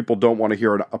 Most people don't want to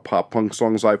hear a pop punk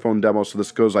song's iPhone demo, so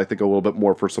this goes, I think, a little bit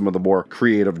more for some of the more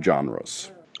creative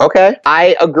genres. Okay.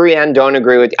 I agree and don't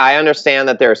agree with you. I understand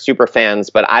that there are super fans,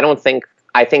 but I think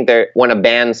when a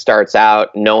band starts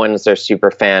out, no one's their super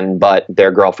fan but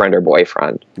their girlfriend or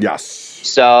boyfriend. Yes.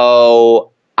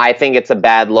 So I think it's a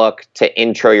bad look to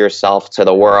intro yourself to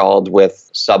the world with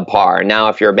subpar. Now,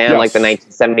 if you're a band like the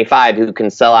 1975 who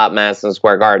can sell out Madison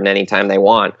Square Garden anytime they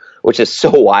want, which is so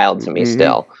wild to me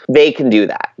still, they can do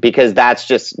that because that's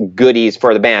just goodies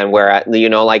for the band. Where, you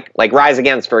know, like Rise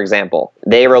Against, for example,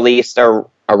 they released a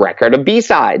record of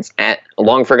B-sides, and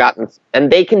long forgotten,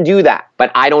 and they can do that.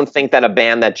 But I don't think that a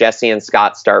band that Jesse and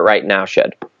Scott start right now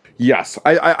should. Yes,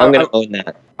 I'm going to own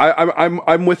that.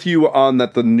 I'm with you on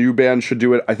that. The new band should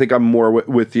do it. I think I'm more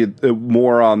with you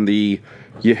more on the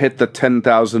you hit the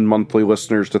 10,000 monthly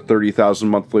listeners to 30,000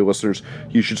 monthly listeners.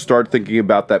 You should start thinking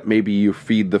about that. Maybe you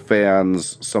feed the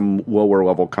fans some lower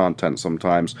level content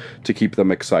sometimes to keep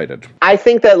them excited. I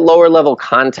think that lower level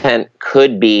content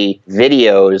could be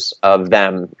videos of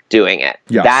them doing it.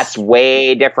 Yes. That's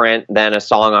way different than a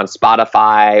song on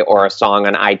Spotify or a song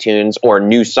on iTunes or a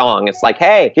new song. It's like,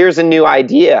 hey, here's a new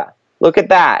idea. Look at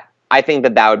that. I think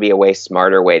that would be a way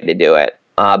smarter way to do it.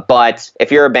 But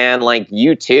if you're a band like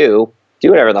U2, do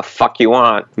whatever the fuck you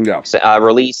want. Yeah.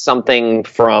 Release something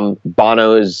from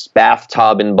Bono's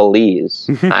bathtub in Belize.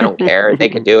 I don't care. They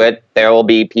can do it. There will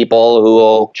be people who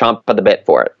will chomp at the bit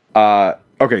for it.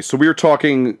 Okay, so we were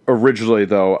talking originally,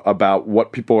 though, about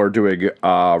what people are doing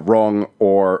wrong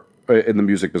or in the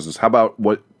music business. How about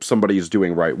what somebody is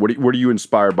doing right? What are you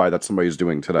inspired by that somebody's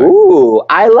doing today? Ooh,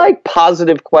 I like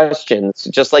positive questions.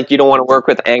 Just like you don't want to work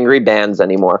with angry bands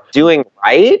anymore. Doing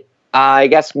right? I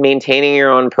guess maintaining your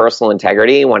own personal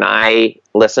integrity. When I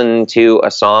listen to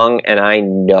a song and I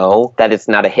know that it's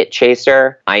not a hit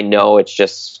chaser, I know it's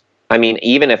just, I mean,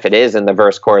 even if it is in the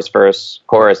verse, chorus,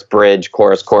 bridge,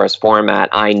 chorus format,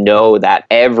 I know that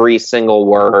every single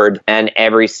word and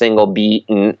every single beat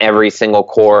and every single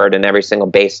chord and every single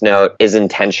bass note is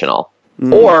intentional.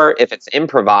 Or if it's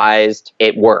improvised,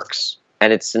 it works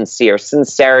and it's sincere.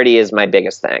 Sincerity is my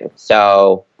biggest thing.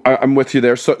 So I'm with you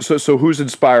there. So who's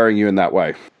inspiring you in that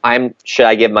way? Should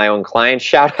I give my own client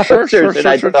shout out? Sure.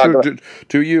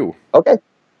 To you.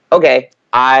 Okay.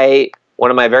 One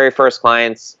of my very first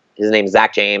clients, his name's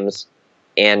Zach James,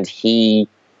 and he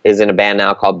is in a band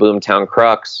now called Boomtown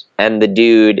Crooks. And the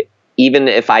dude, even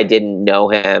if I didn't know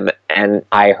him and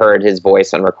I heard his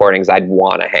voice on recordings, I'd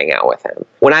want to hang out with him.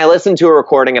 When I listen to a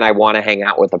recording and I want to hang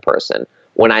out with a person,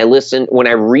 when I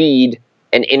read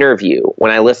an interview, when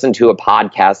I listen to a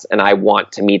podcast and I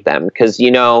want to meet them, because,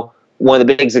 you know, one of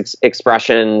the big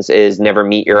expressions is never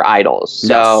meet your idols.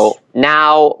 So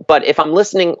now, but if I'm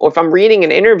listening, or if I'm reading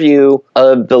an interview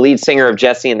of the lead singer of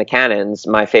Jesse and the Cannons,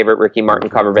 my favorite Ricky Martin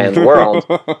cover band in the world,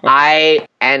 I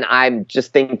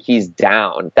just think he's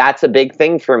down. That's a big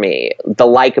thing for me, the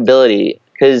likability,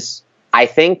 because I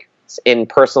think in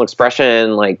personal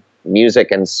expression, like music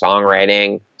and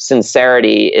songwriting,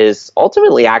 sincerity is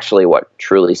ultimately actually what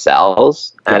truly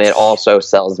sells, and it also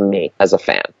sells me as a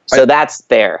fan. So that's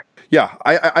there. Yeah,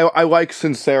 I like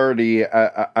sincerity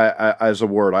as a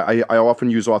word. I often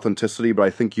use authenticity, but I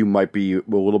think you might be a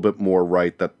little bit more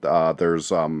right that there's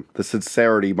the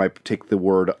sincerity might take the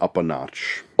word up a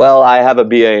notch. Well, I have a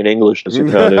BA in English as a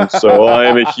canon, so I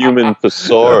am a human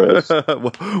thesaurus.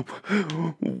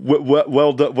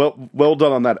 Well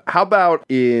done on that. How about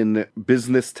in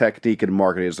business technique and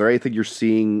marketing? Is there anything you're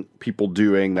seeing people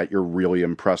doing that you're really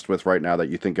impressed with right now that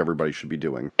you think everybody should be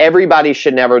doing? Everybody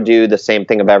should never do the same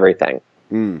thing of everything.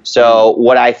 So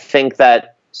what I think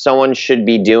that someone should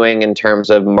be doing in terms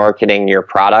of marketing your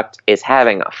product is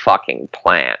having a fucking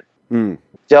plan.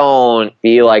 Don't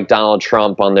be like Donald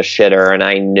Trump on the shitter, and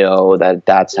I know that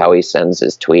that's how he sends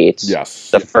his tweets.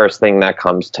 Yes. The first thing that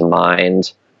comes to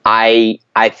mind. I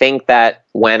think that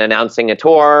when announcing a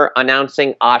tour,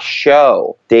 announcing a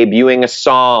show, debuting a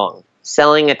song,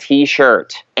 selling a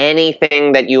t-shirt,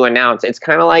 anything that you announce, it's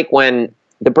kind of like when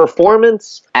the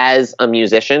performance as a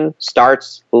musician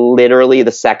starts literally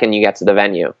the second you get to the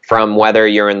venue, from whether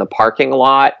you're in the parking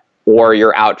lot or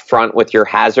you're out front with your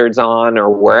hazards on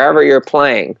or wherever you're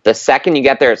playing. The second you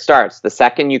get there, it starts. The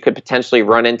second you could potentially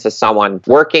run into someone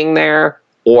working there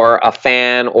or a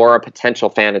fan or a potential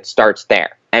fan, it starts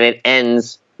there. And it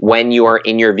ends when you are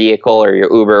in your vehicle or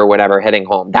your Uber or whatever heading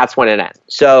home. That's when it ends.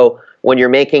 So when you're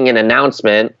making an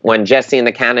announcement, when Jesse and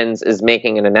the Cannons is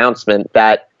making an announcement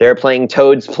that they're playing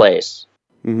Toad's Place,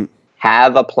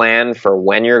 have a plan for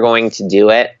when you're going to do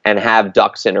it and have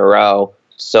ducks in a row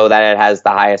so that it has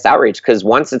the highest outreach. Because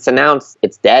once it's announced,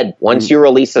 it's dead. Once you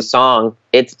release a song,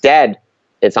 it's dead.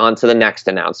 It's on to the next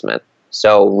announcement.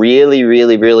 So really,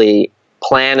 really, really,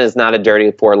 plan is not a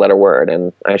dirty 4-letter word,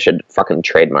 and I should fucking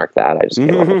trademark that. I just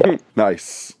came up with it.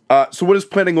 Nice. So what does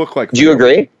planning look like? Do you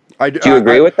agree? Do you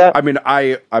agree with that? I mean,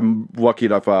 I'm lucky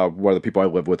enough. One of the people I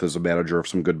live with is a manager of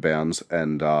some good bands,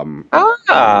 and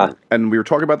and we were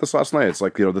talking about this last night. It's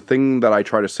like, the thing that I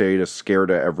try to say to scare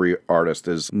to every artist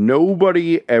is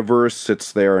nobody ever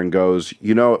sits there and goes,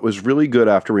 it was really good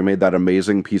after we made that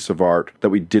amazing piece of art that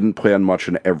we didn't plan much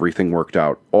and everything worked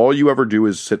out. All you ever do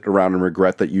is sit around and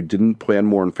regret that you didn't plan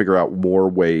more and figure out more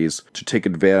ways to take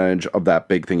advantage of that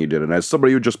big thing you did. And as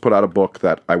somebody who just put out a book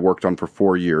that I worked on for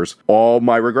 4 years, all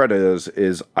my regret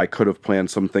is I could have planned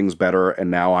some things better, and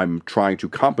now I'm trying to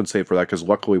compensate for that, because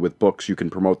luckily with books you can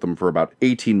promote them for about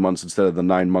 18 months instead of the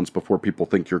 9 months before people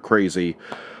think you're crazy.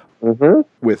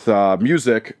 With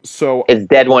music, so it's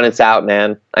dead when it's out,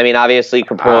 man. I mean, obviously you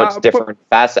can promote different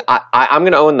facets. I'm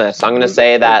gonna own this. I'm gonna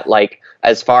say that, like,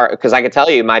 as far, because I could tell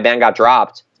you my band got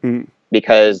dropped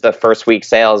because the first week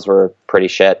sales were pretty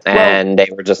shit, and they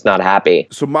were just not happy.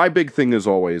 So my big thing is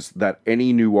always that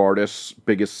any new artist's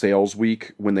biggest sales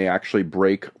week, when they actually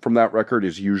break from that record,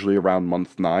 is usually around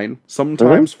month 9.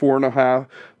 Sometimes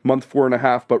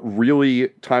 4.5, but really,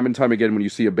 time and time again, when you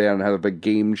see a band have a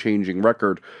game-changing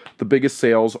record, the biggest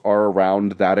sales are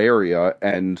around that area.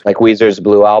 And like Weezer's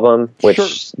Blue Album,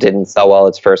 which didn't sell well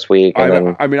its first week. I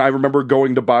remember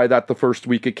going to buy that the first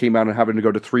week it came out and having to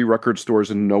go to 3 record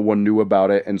stores and no one knew about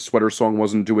it, and Sweater Song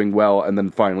wasn't doing well, and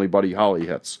then finally Buddy Holly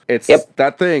hits. It's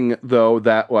that thing, though,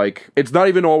 that, like, it's not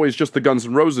even always just the Guns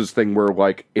N' Roses thing where,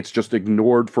 like, it's just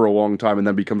ignored for a long time and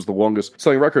then becomes the longest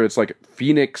selling record. It's like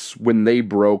Phoenix, when they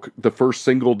broke, the first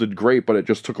single did great, but it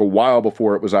just took a while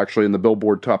before it was actually in the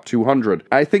Billboard Top 200.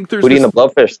 I think there's Hootie and the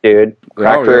Blowfish, dude.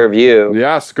 Crack Rear View.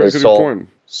 Yes, good point.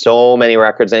 So many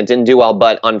records, and it didn't do well,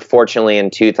 but unfortunately in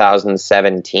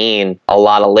 2017, a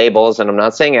lot of labels, and I'm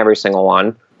not saying every single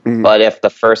one, but if the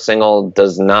first single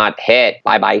does not hit,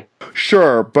 bye-bye.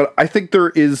 Sure, but I think there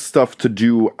is stuff to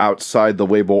do outside the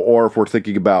label, or if we're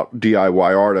thinking about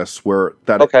DIY artists, where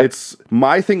it's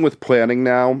my thing with planning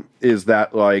now is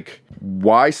that, like,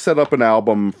 why set up an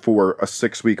album for a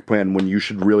 6-week plan when you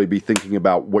should really be thinking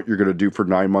about what you're going to do for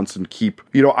 9 months and keep,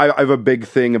 I have a big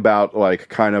thing about, like,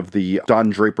 kind of the Don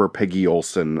Draper, Peggy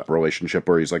Olson relationship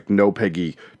where he's like, no,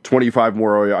 Peggy, 25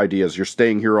 more ideas. You're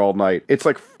staying here all night. It's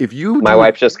like, if you... My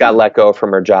wife just got let go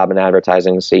from her job in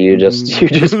advertising, so you just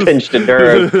pinched a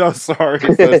nerve. No, sorry.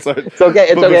 It's okay.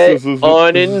 It's okay.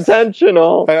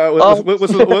 Unintentional.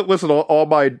 Listen,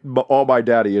 all my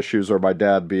daddy issues are my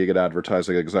dad being an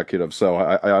advertising executive, so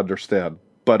I understand.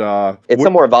 But it's a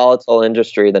more volatile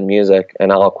industry than music,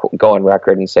 and I'll go on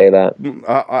record and say that.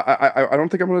 I don't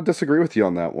think I'm going to disagree with you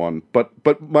on that one. But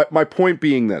my point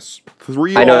being this: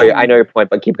 I know your point,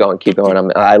 but keep going.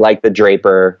 I like the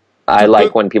Draper. I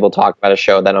like when people talk about a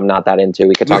show that I'm not that into.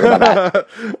 We could talk about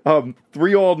that.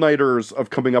 3 all-nighters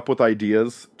of coming up with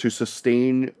ideas to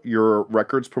sustain your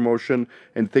records promotion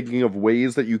and thinking of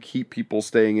ways that you keep people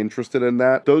staying interested in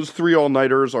that. Those 3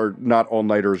 all-nighters are not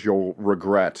all-nighters you'll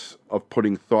regret of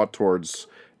putting thought towards.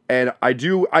 And I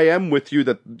am with you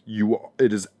that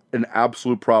it is an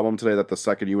absolute problem today that the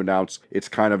second you announce it's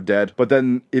kind of dead, but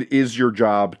then it is your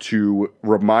job to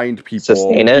remind people,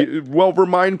 sustain it. Well,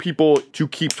 remind people to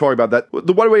keep talking about that.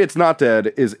 The one way it's not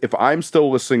dead is if I'm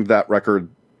still listening to that record.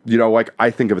 Like,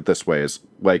 I think of it this way: is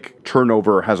like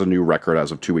Turnover has a new record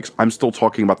as of 2 weeks. I'm still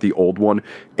talking about the old one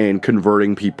and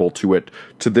converting people to it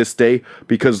to this day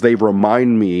because they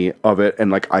remind me of it.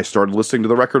 And like, I started listening to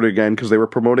the record again because they were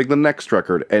promoting the next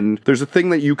record. And there's a thing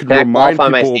that you can remind people.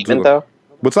 My statement, though?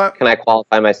 What's that? Can I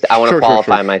qualify my I want to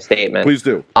qualify my statement. Please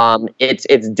do.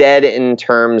 It's dead in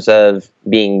terms of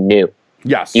being new.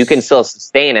 Yes. You can still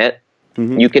sustain it.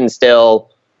 Mm-hmm. You can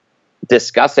still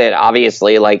discuss it.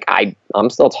 Obviously, like I'm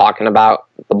still talking about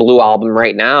the Blue album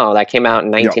right now that came out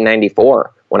in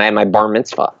 1994 when I had my bar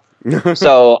mitzvah.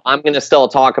 So I'm going to still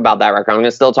talk about that record. I'm going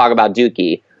to still talk about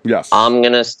Dookie. Yes. I'm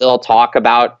going to still talk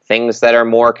about things that are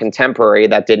more contemporary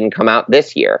that didn't come out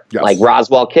this year. Yes. Like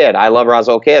Roswell Kid. I love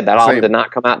Roswell Kid. That album did not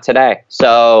come out today.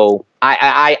 So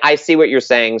I see what you're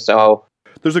saying. So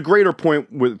there's a greater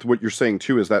point with what you're saying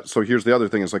too, is that, so here's the other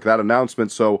thing, is like that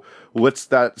announcement. So let's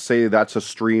say that's a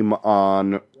stream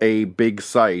on a big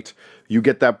site. You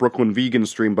get that Brooklyn Vegan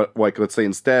stream, but like, let's say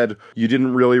instead you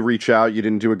didn't really reach out, you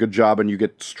didn't do a good job, and you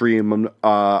get streamed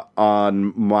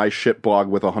on my shit blog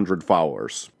with 100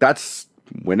 followers. That's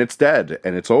when it's dead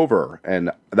and it's over.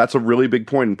 And that's a really big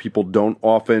point. And people don't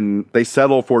often, they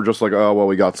settle for just like, oh, well,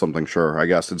 we got something, sure, I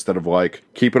guess, instead of like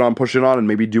keeping on pushing on and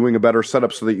maybe doing a better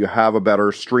setup so that you have a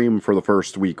better stream for the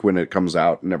first week when it comes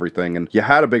out and everything. And you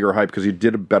had a bigger hype because you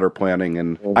did a better planning.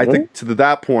 And I think to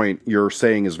that point, you're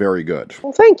saying is very good.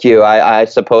 Well, thank you. I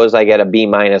suppose I get a B-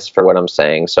 for what I'm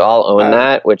saying. So I'll own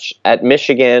that, which at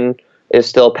Michigan is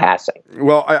still passing.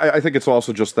 Well, I think it's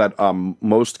also just that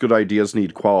most good ideas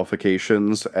need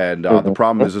qualifications, and the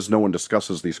problem is no one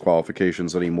discusses these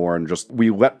qualifications anymore, and just we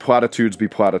let platitudes be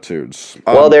platitudes.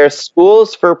 Well, there's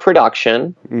schools for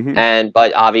production,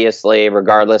 but obviously,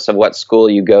 regardless of what school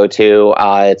you go to,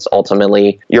 it's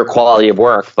ultimately your quality of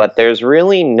work. But there's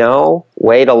really no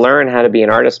way to learn how to be an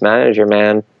artist manager,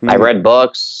 man. I read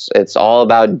books. It's all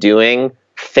about doing,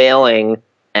 failing,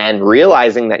 and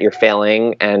realizing that you're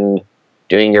failing, and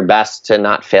doing your best to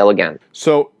not fail again.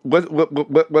 So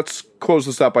let's close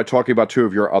this up by talking about 2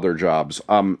 of your other jobs.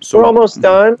 So we're almost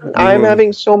done. I'm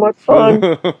having so much fun.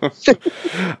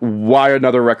 Why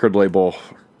another record label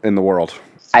in the world?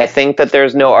 I think that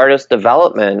there's no artist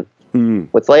development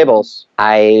with labels.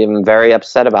 I'm very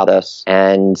upset about this.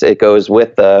 And it goes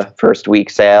with the first week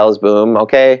sales. Boom.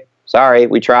 Okay. Sorry.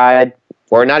 We tried.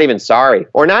 Or not even sorry.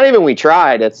 Or not even we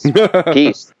tried. It's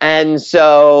peace. And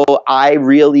so I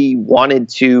really wanted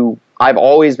to... I've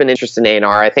always been interested in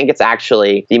A&R. I think it's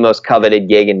actually the most coveted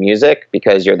gig in music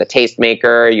because you're the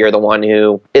tastemaker. You're the one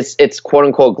who... It's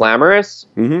quote-unquote glamorous.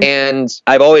 And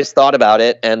I've always thought about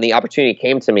it. And the opportunity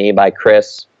came to me by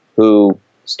Chris, who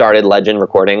started Legend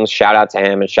Recordings. Shout out to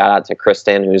him and shout out to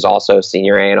Kristen, who's also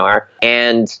senior A&R.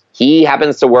 And he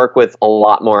happens to work with a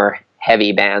lot more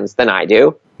heavy bands than I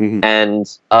do. And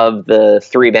of the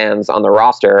 3 bands on the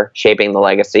roster, Shaping the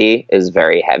Legacy is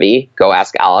very heavy. Go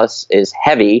Ask Alice is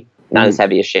heavy. Not as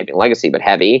heavy as Shaping Legacy, but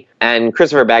heavy. And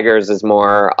Christopher Beggars is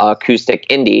more acoustic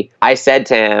indie. I said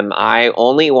to him, I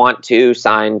only want to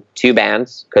sign 2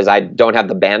 bands because I don't have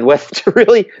the bandwidth to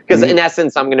really... Because in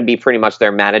essence, I'm going to be pretty much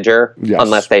their manager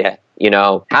unless they...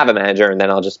 have a manager, and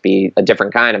then I'll just be a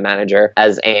different kind of manager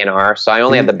as A&R. So I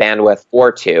only have the bandwidth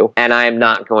for 2, and I'm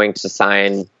not going to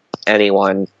sign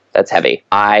anyone that's heavy.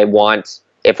 I want,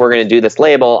 if we're going to do this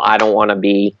label, I don't want to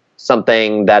be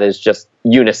something that is just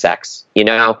unisex,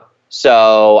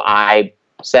 So I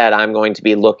said I'm going to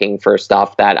be looking for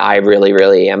stuff that I really,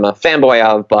 really am a fanboy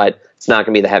of, but it's not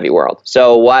going to be the heavy world.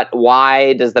 So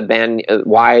why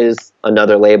is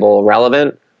another label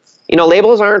relevant?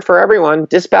 Labels aren't for everyone.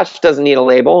 Dispatch doesn't need a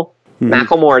label.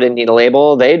 Macklemore didn't need a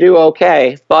label. They do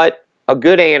okay. But a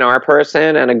good A&R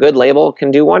person and a good label can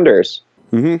do wonders.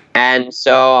 And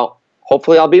so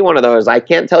hopefully I'll be one of those. I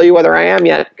can't tell you whether I am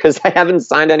yet because I haven't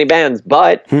signed any bands,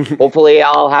 but hopefully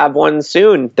I'll have one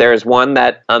soon. There's one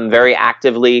that I'm very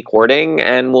actively courting,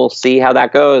 and we'll see how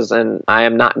that goes. And I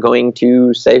am not going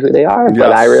to say who they are,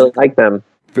 but I really like them.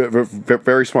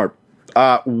 Very smart.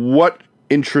 What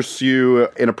interests you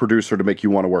in a producer to make you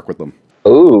want to work with them?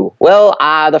 Ooh. Well,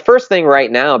 the first thing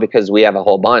right now, because we have a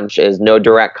whole bunch, is no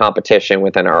direct competition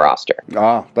within our roster.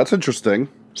 That's interesting.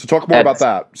 So talk more about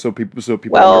that so people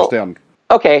understand.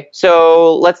 Okay,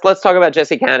 so let's talk about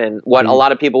Jesse Cannon. What a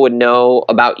lot of people would know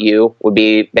about you would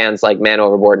be bands like Man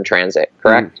Overboard and Transit,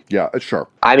 correct? Yeah, sure.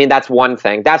 I mean, that's one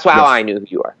thing. That's how I knew who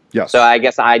you are. Yes. So I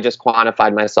guess I just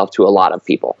quantified myself to a lot of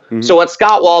people. So what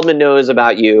Scott Waldman knows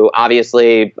about you,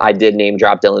 obviously, I did name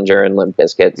drop Dillinger and Limp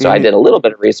Bizkit, so I did a little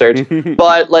bit of research.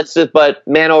 But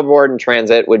Man Overboard and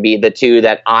Transit would be the two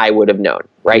that I would have known,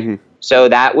 right? So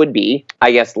that would be,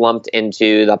 I guess, lumped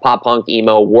into the pop punk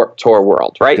emo Warped Tour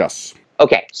world, right? Yes.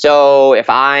 Okay, so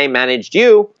if I managed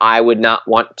you, I would not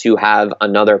want to have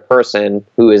another person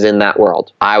who is in that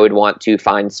world. I would want to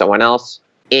find someone else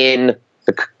in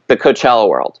the Coachella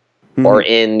world, or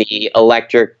in the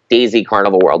Electric Daisy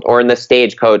Carnival world, or in the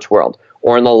Stagecoach world,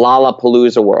 or in the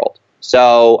Lollapalooza world.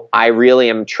 So I really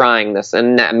am trying this.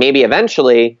 And maybe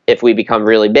eventually, if we become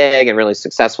really big and really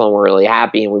successful and we're really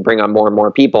happy and we bring on more and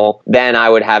more people, then I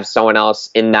would have someone else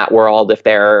in that world if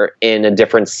they're in a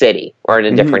different city or in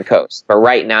a different coast. But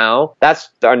right now, that's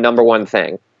our number one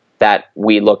thing that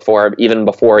we look for even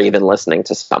before even listening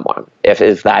to someone.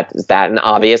 Is that. And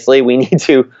obviously, we need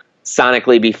to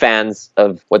sonically be fans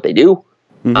of what they do.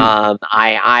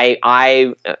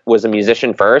 I was a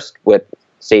musician first with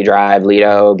Say Drive,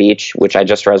 Lido Beach, which I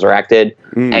just resurrected,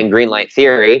 and Greenlight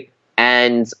Theory.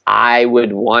 And I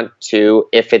would want to,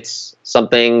 if it's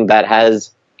something that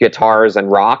has guitars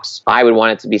and rocks, I would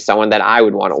want it to be someone that I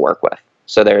would want to work with.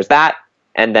 So there's that.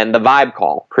 And then the vibe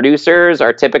call. Producers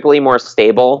are typically more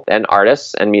stable than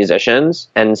artists and musicians.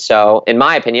 And so, in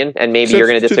my opinion, and maybe you're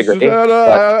going to disagree.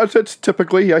 It's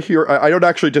typically, I don't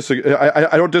actually disagree.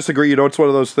 I don't disagree. You know, it's one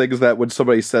of those things that when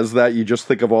somebody says that, you just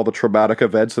think of all the traumatic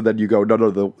events, and then you go,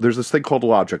 no, there's this thing called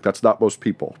logic. That's not most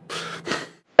people.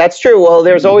 That's true. Well,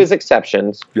 there's always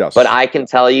exceptions. Yes. But I can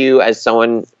tell you, as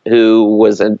someone who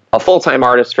was a full-time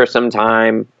artist for some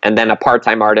time, and then a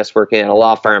part-time artist working at a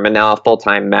law firm, and now a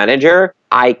full-time manager,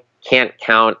 I can't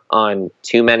count on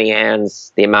too many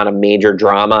hands the amount of major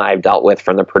drama I've dealt with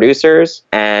from the producers,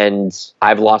 and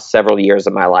I've lost several years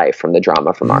of my life from the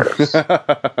drama from artists.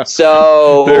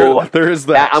 So there is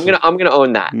that. I'm gonna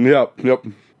own that. Yep.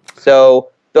 So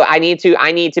I need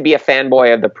to be a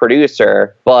fanboy of the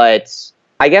producer, but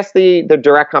I guess the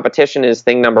direct competition is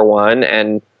thing number one.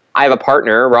 And I have a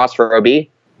partner, Ross Roby.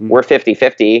 We're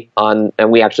 50-50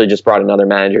 and we actually just brought another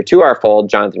manager to our fold,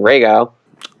 Jonathan Rago.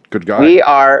 Good guy. We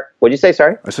are, what'd you say,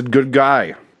 sorry? I said good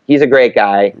guy. He's a great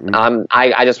guy.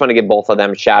 I just want to give both of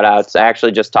them shout outs. I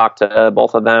actually just talked to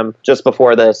both of them just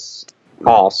before this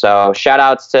call. So shout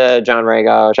outs to John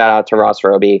Rago, shout out to Ross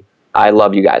Roby. I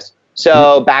love you guys.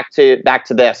 So back to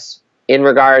this. In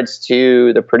regards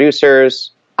to the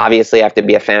producers, obviously I have to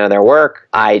be a fan of their work.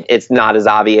 It's not as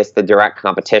obvious the direct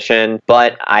competition,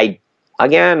 but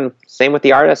again, same with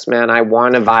the artists, man. I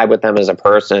want to vibe with them as a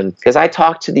person because I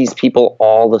talk to these people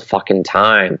all the fucking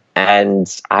time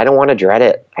and I don't want to dread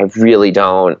it. I really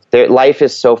don't. Their life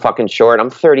is so fucking short.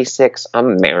 I'm 36.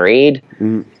 I'm married.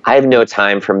 I have no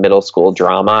time for middle school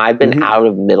drama. I've been out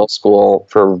of middle school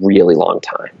for a really long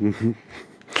time.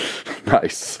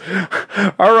 Nice.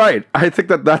 All right. I think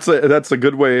that's a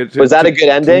good way. Was that a good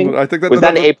ending? I think that was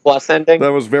that an A+ ending?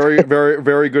 That was very, very,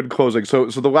 very good closing. So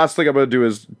the last thing I'm going to do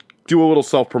is do a little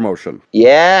self-promotion.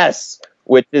 Yes,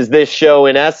 which is this show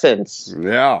in essence.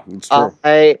 Yeah, it's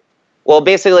true. Well,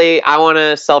 basically, I want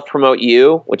to self-promote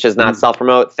you, which is not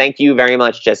self-promote. Thank you very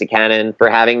much, Jesse Cannon, for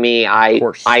having me. I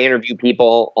interview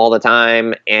people all the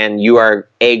time, and you are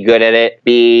A, good at it,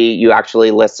 B, you actually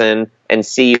listen, and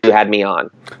C, you had me on.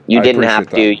 You didn't have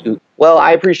to. Well,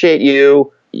 I appreciate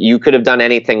you. You could have done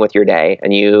anything with your day,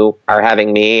 and you are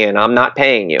having me, and I'm not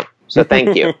paying you. So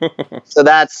thank you. So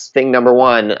that's thing number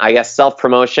one. I guess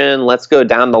self-promotion. Let's go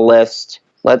down the list.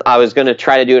 I was going to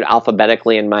try to do it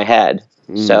alphabetically in my head.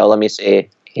 So let me see.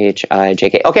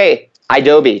 H-I-J-K. Okay,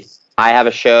 Adobe. I have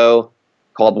a show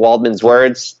called Waldman's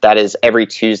Words that is every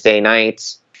Tuesday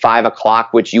night, 5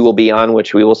 o'clock, which you will be on,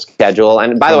 which we will schedule.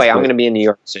 And by the way, I'm going to be in New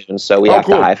York soon, so we have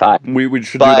to high five. We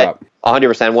should do that.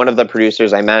 100%. One of the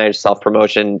producers I manage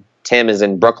self-promotion, Tim, is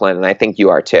in Brooklyn, and I think you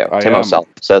are too. Tim O'Sell.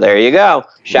 So there you go.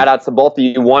 Shout out to both of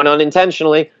you, one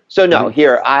unintentionally. So no,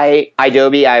 here,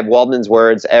 Adobe, I have Waldman's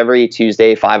Words every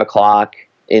Tuesday, 5 o'clock.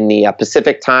 In the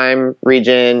Pacific time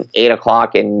region, 8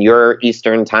 o'clock in your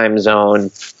Eastern time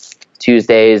zone.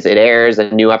 Tuesdays, it airs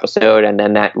a new episode, and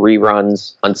then that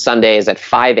reruns on Sundays at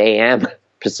 5 a.m.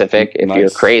 Pacific, if you're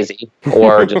crazy,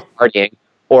 or just partying,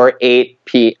 or 8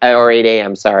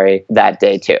 a.m., that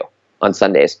day too. on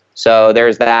Sundays. So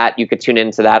there's that. You could tune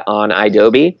into that on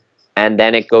iDoby. And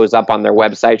then it goes up on their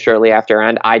website shortly after,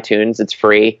 and iTunes. It's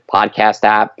free podcast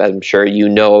app. I'm sure you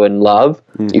know and love.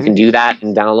 Mm-hmm. You can do that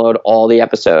and download all the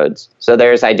episodes. So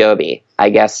there's iDoby. I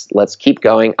guess let's keep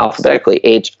going alphabetically.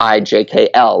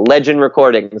 HIJKL, Legend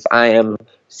Recordings. I am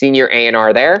senior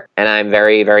A&R there, and I'm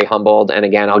very, very humbled. And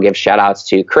again, I'll give shout outs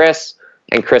to Chris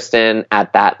and Kristen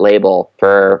at that label,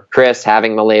 for Chris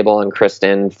having the label and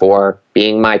Kristen for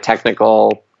being my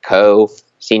technical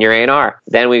senior A&R.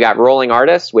 Then we got Rolling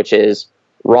Artists, which is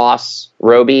Ross,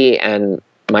 Roby, and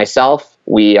myself.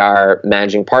 We are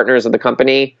managing partners of the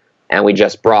company, and we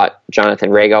just brought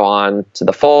Jonathan Rago on to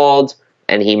the fold,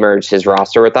 and he merged his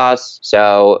roster with us.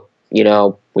 So,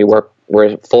 we're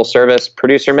a full service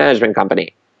producer management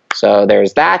company. So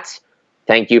there's that.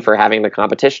 Thank you for having the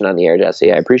competition on the air,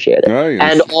 Jesse. I appreciate it. Nice.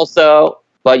 And also,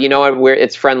 but you know what?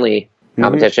 It's friendly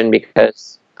competition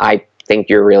because I think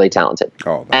you're really talented.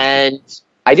 Oh, and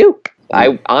I do.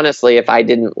 I honestly, if I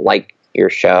didn't like your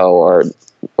show or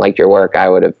like your work, I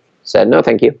would have said no,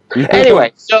 thank you.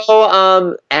 Anyway,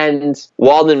 so and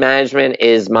Waldman Management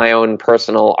is my own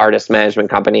personal artist management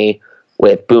company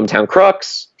with Boomtown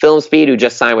Crooks, Film Speed, who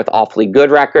just signed with Awfully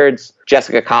Good Records,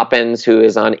 Jessica Coppins, who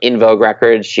is on In Vogue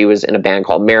Records. She was in a band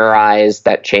called Mirror Eyes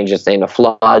that changed its name to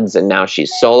Floods, and now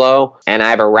she's solo. And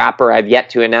I have a rapper I've yet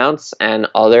to announce, and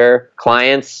other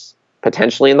clients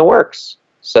potentially in the works.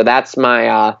 So that's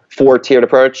my four-tiered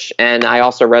approach. And I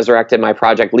also resurrected my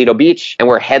project Lido Beach, and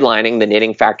we're headlining the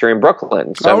Knitting Factory in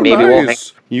Brooklyn. So maybe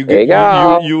nice. You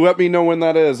let me know when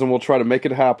that is, and we'll try to make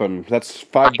it happen. That's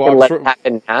 5 blocks. Let it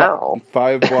happen now.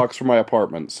 5 blocks from my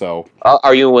apartment. So,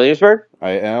 are you in Williamsburg? I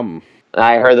am.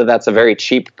 I heard that's a very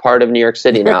cheap part of New York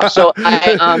City now. So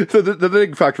the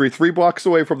Knitting Factory, 3 blocks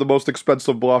away from the most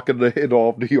expensive block in all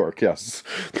of New York. Yes.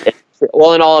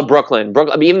 Well, in all of Brooklyn,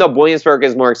 even though Williamsburg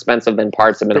is more expensive than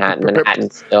parts of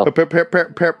Manhattan still.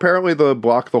 Apparently the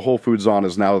block the Whole Foods on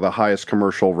is now the highest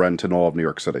commercial rent in all of New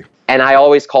York City. And I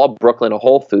always call Brooklyn a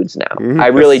Whole Foods now. I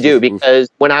really do, because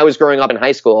when I was growing up in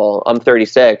high school, I'm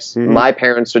 36, my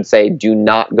parents would say, do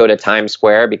not go to Times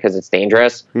Square because it's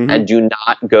dangerous, and do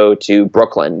not go to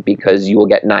Brooklyn because you will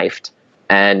get knifed.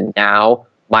 And now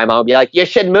my mom would be like, you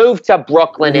should move to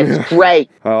Brooklyn. It's great.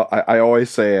 I always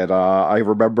say it. I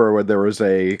remember when there was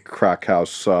a crack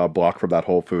house block from that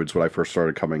Whole Foods when I first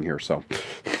started coming here. So,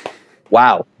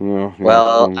 wow.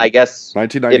 Well, I guess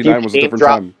 1999 was a different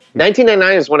time.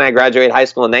 1999 is when I graduated high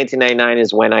school, and 1999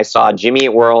 is when I saw Jimmy Eat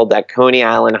World at Coney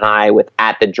Island High with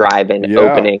At the Drive-In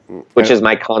opening, which is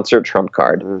my concert trump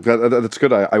card. That's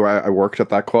good. I worked at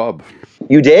that club.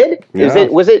 You did? Yeah.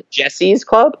 Was it Jesse's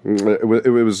club?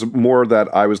 It was more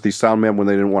that I was the sound man when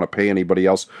they didn't want to pay anybody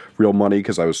else real money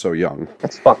because I was so young.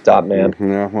 That's fucked up, man.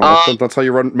 Yeah, well, that's how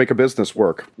you make a business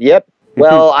work. Yep.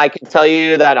 Well, I can tell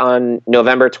you that on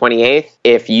November 28th,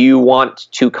 if you want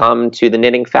to come to the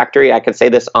Knitting Factory, I could say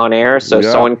this on air so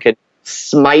someone could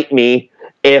smite me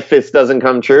if this doesn't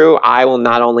come true. I will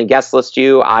not only guest list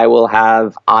you, I will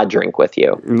have a drink with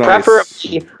you. Nice.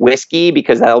 Preferably whiskey,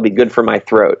 because that'll be good for my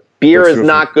throat. Beer is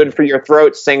not good for your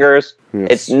throat, singers. Yes.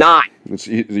 It's not.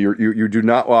 You do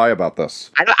not lie about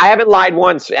this. I haven't lied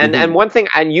once. And one thing,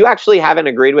 and you actually haven't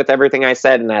agreed with everything I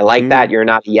said, and I like that. You're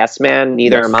not a yes man.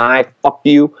 Neither am I. Fuck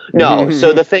you. No.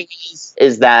 So the thing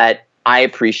is that I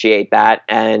appreciate that.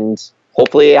 And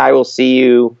hopefully I will see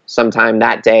you sometime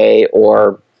that day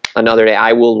or another day.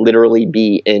 I will literally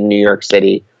be in New York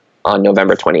City on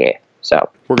November 28th.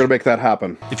 So we're going to make that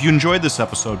happen. If you enjoyed this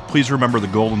episode, please remember the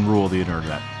golden rule of the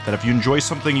internet, that if you enjoy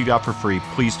something you got for free,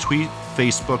 please tweet,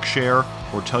 Facebook, share,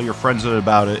 or tell your friends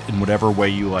about it in whatever way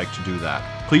you like to do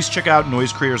that. Please check out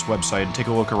Noise Creator's website and take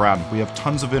a look around. We have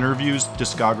tons of interviews,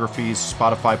 discographies,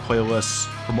 Spotify playlists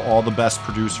from all the best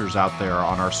producers out there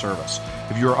on our service.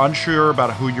 If you're unsure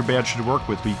about who your band should work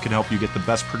with, we can help you get the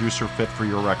best producer fit for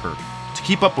your record. To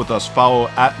keep up with us, follow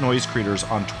 @Noise Creators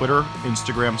on Twitter,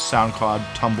 Instagram, SoundCloud,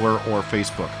 Tumblr, or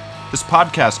Facebook. This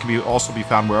podcast can also be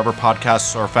found wherever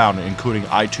podcasts are found, including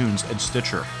iTunes and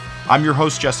Stitcher. I'm your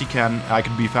host, Jesse Cannon. I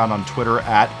can be found on Twitter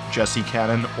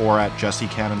 @JesseCannon or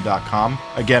 @JesseCannon.com.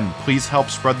 Again, please help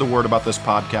spread the word about this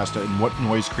podcast and what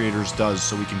Noise Creators does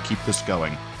so we can keep this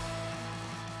going.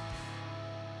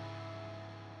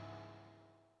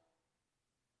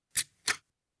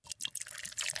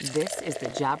 This is the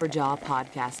Jabberjaw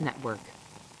Podcast Network.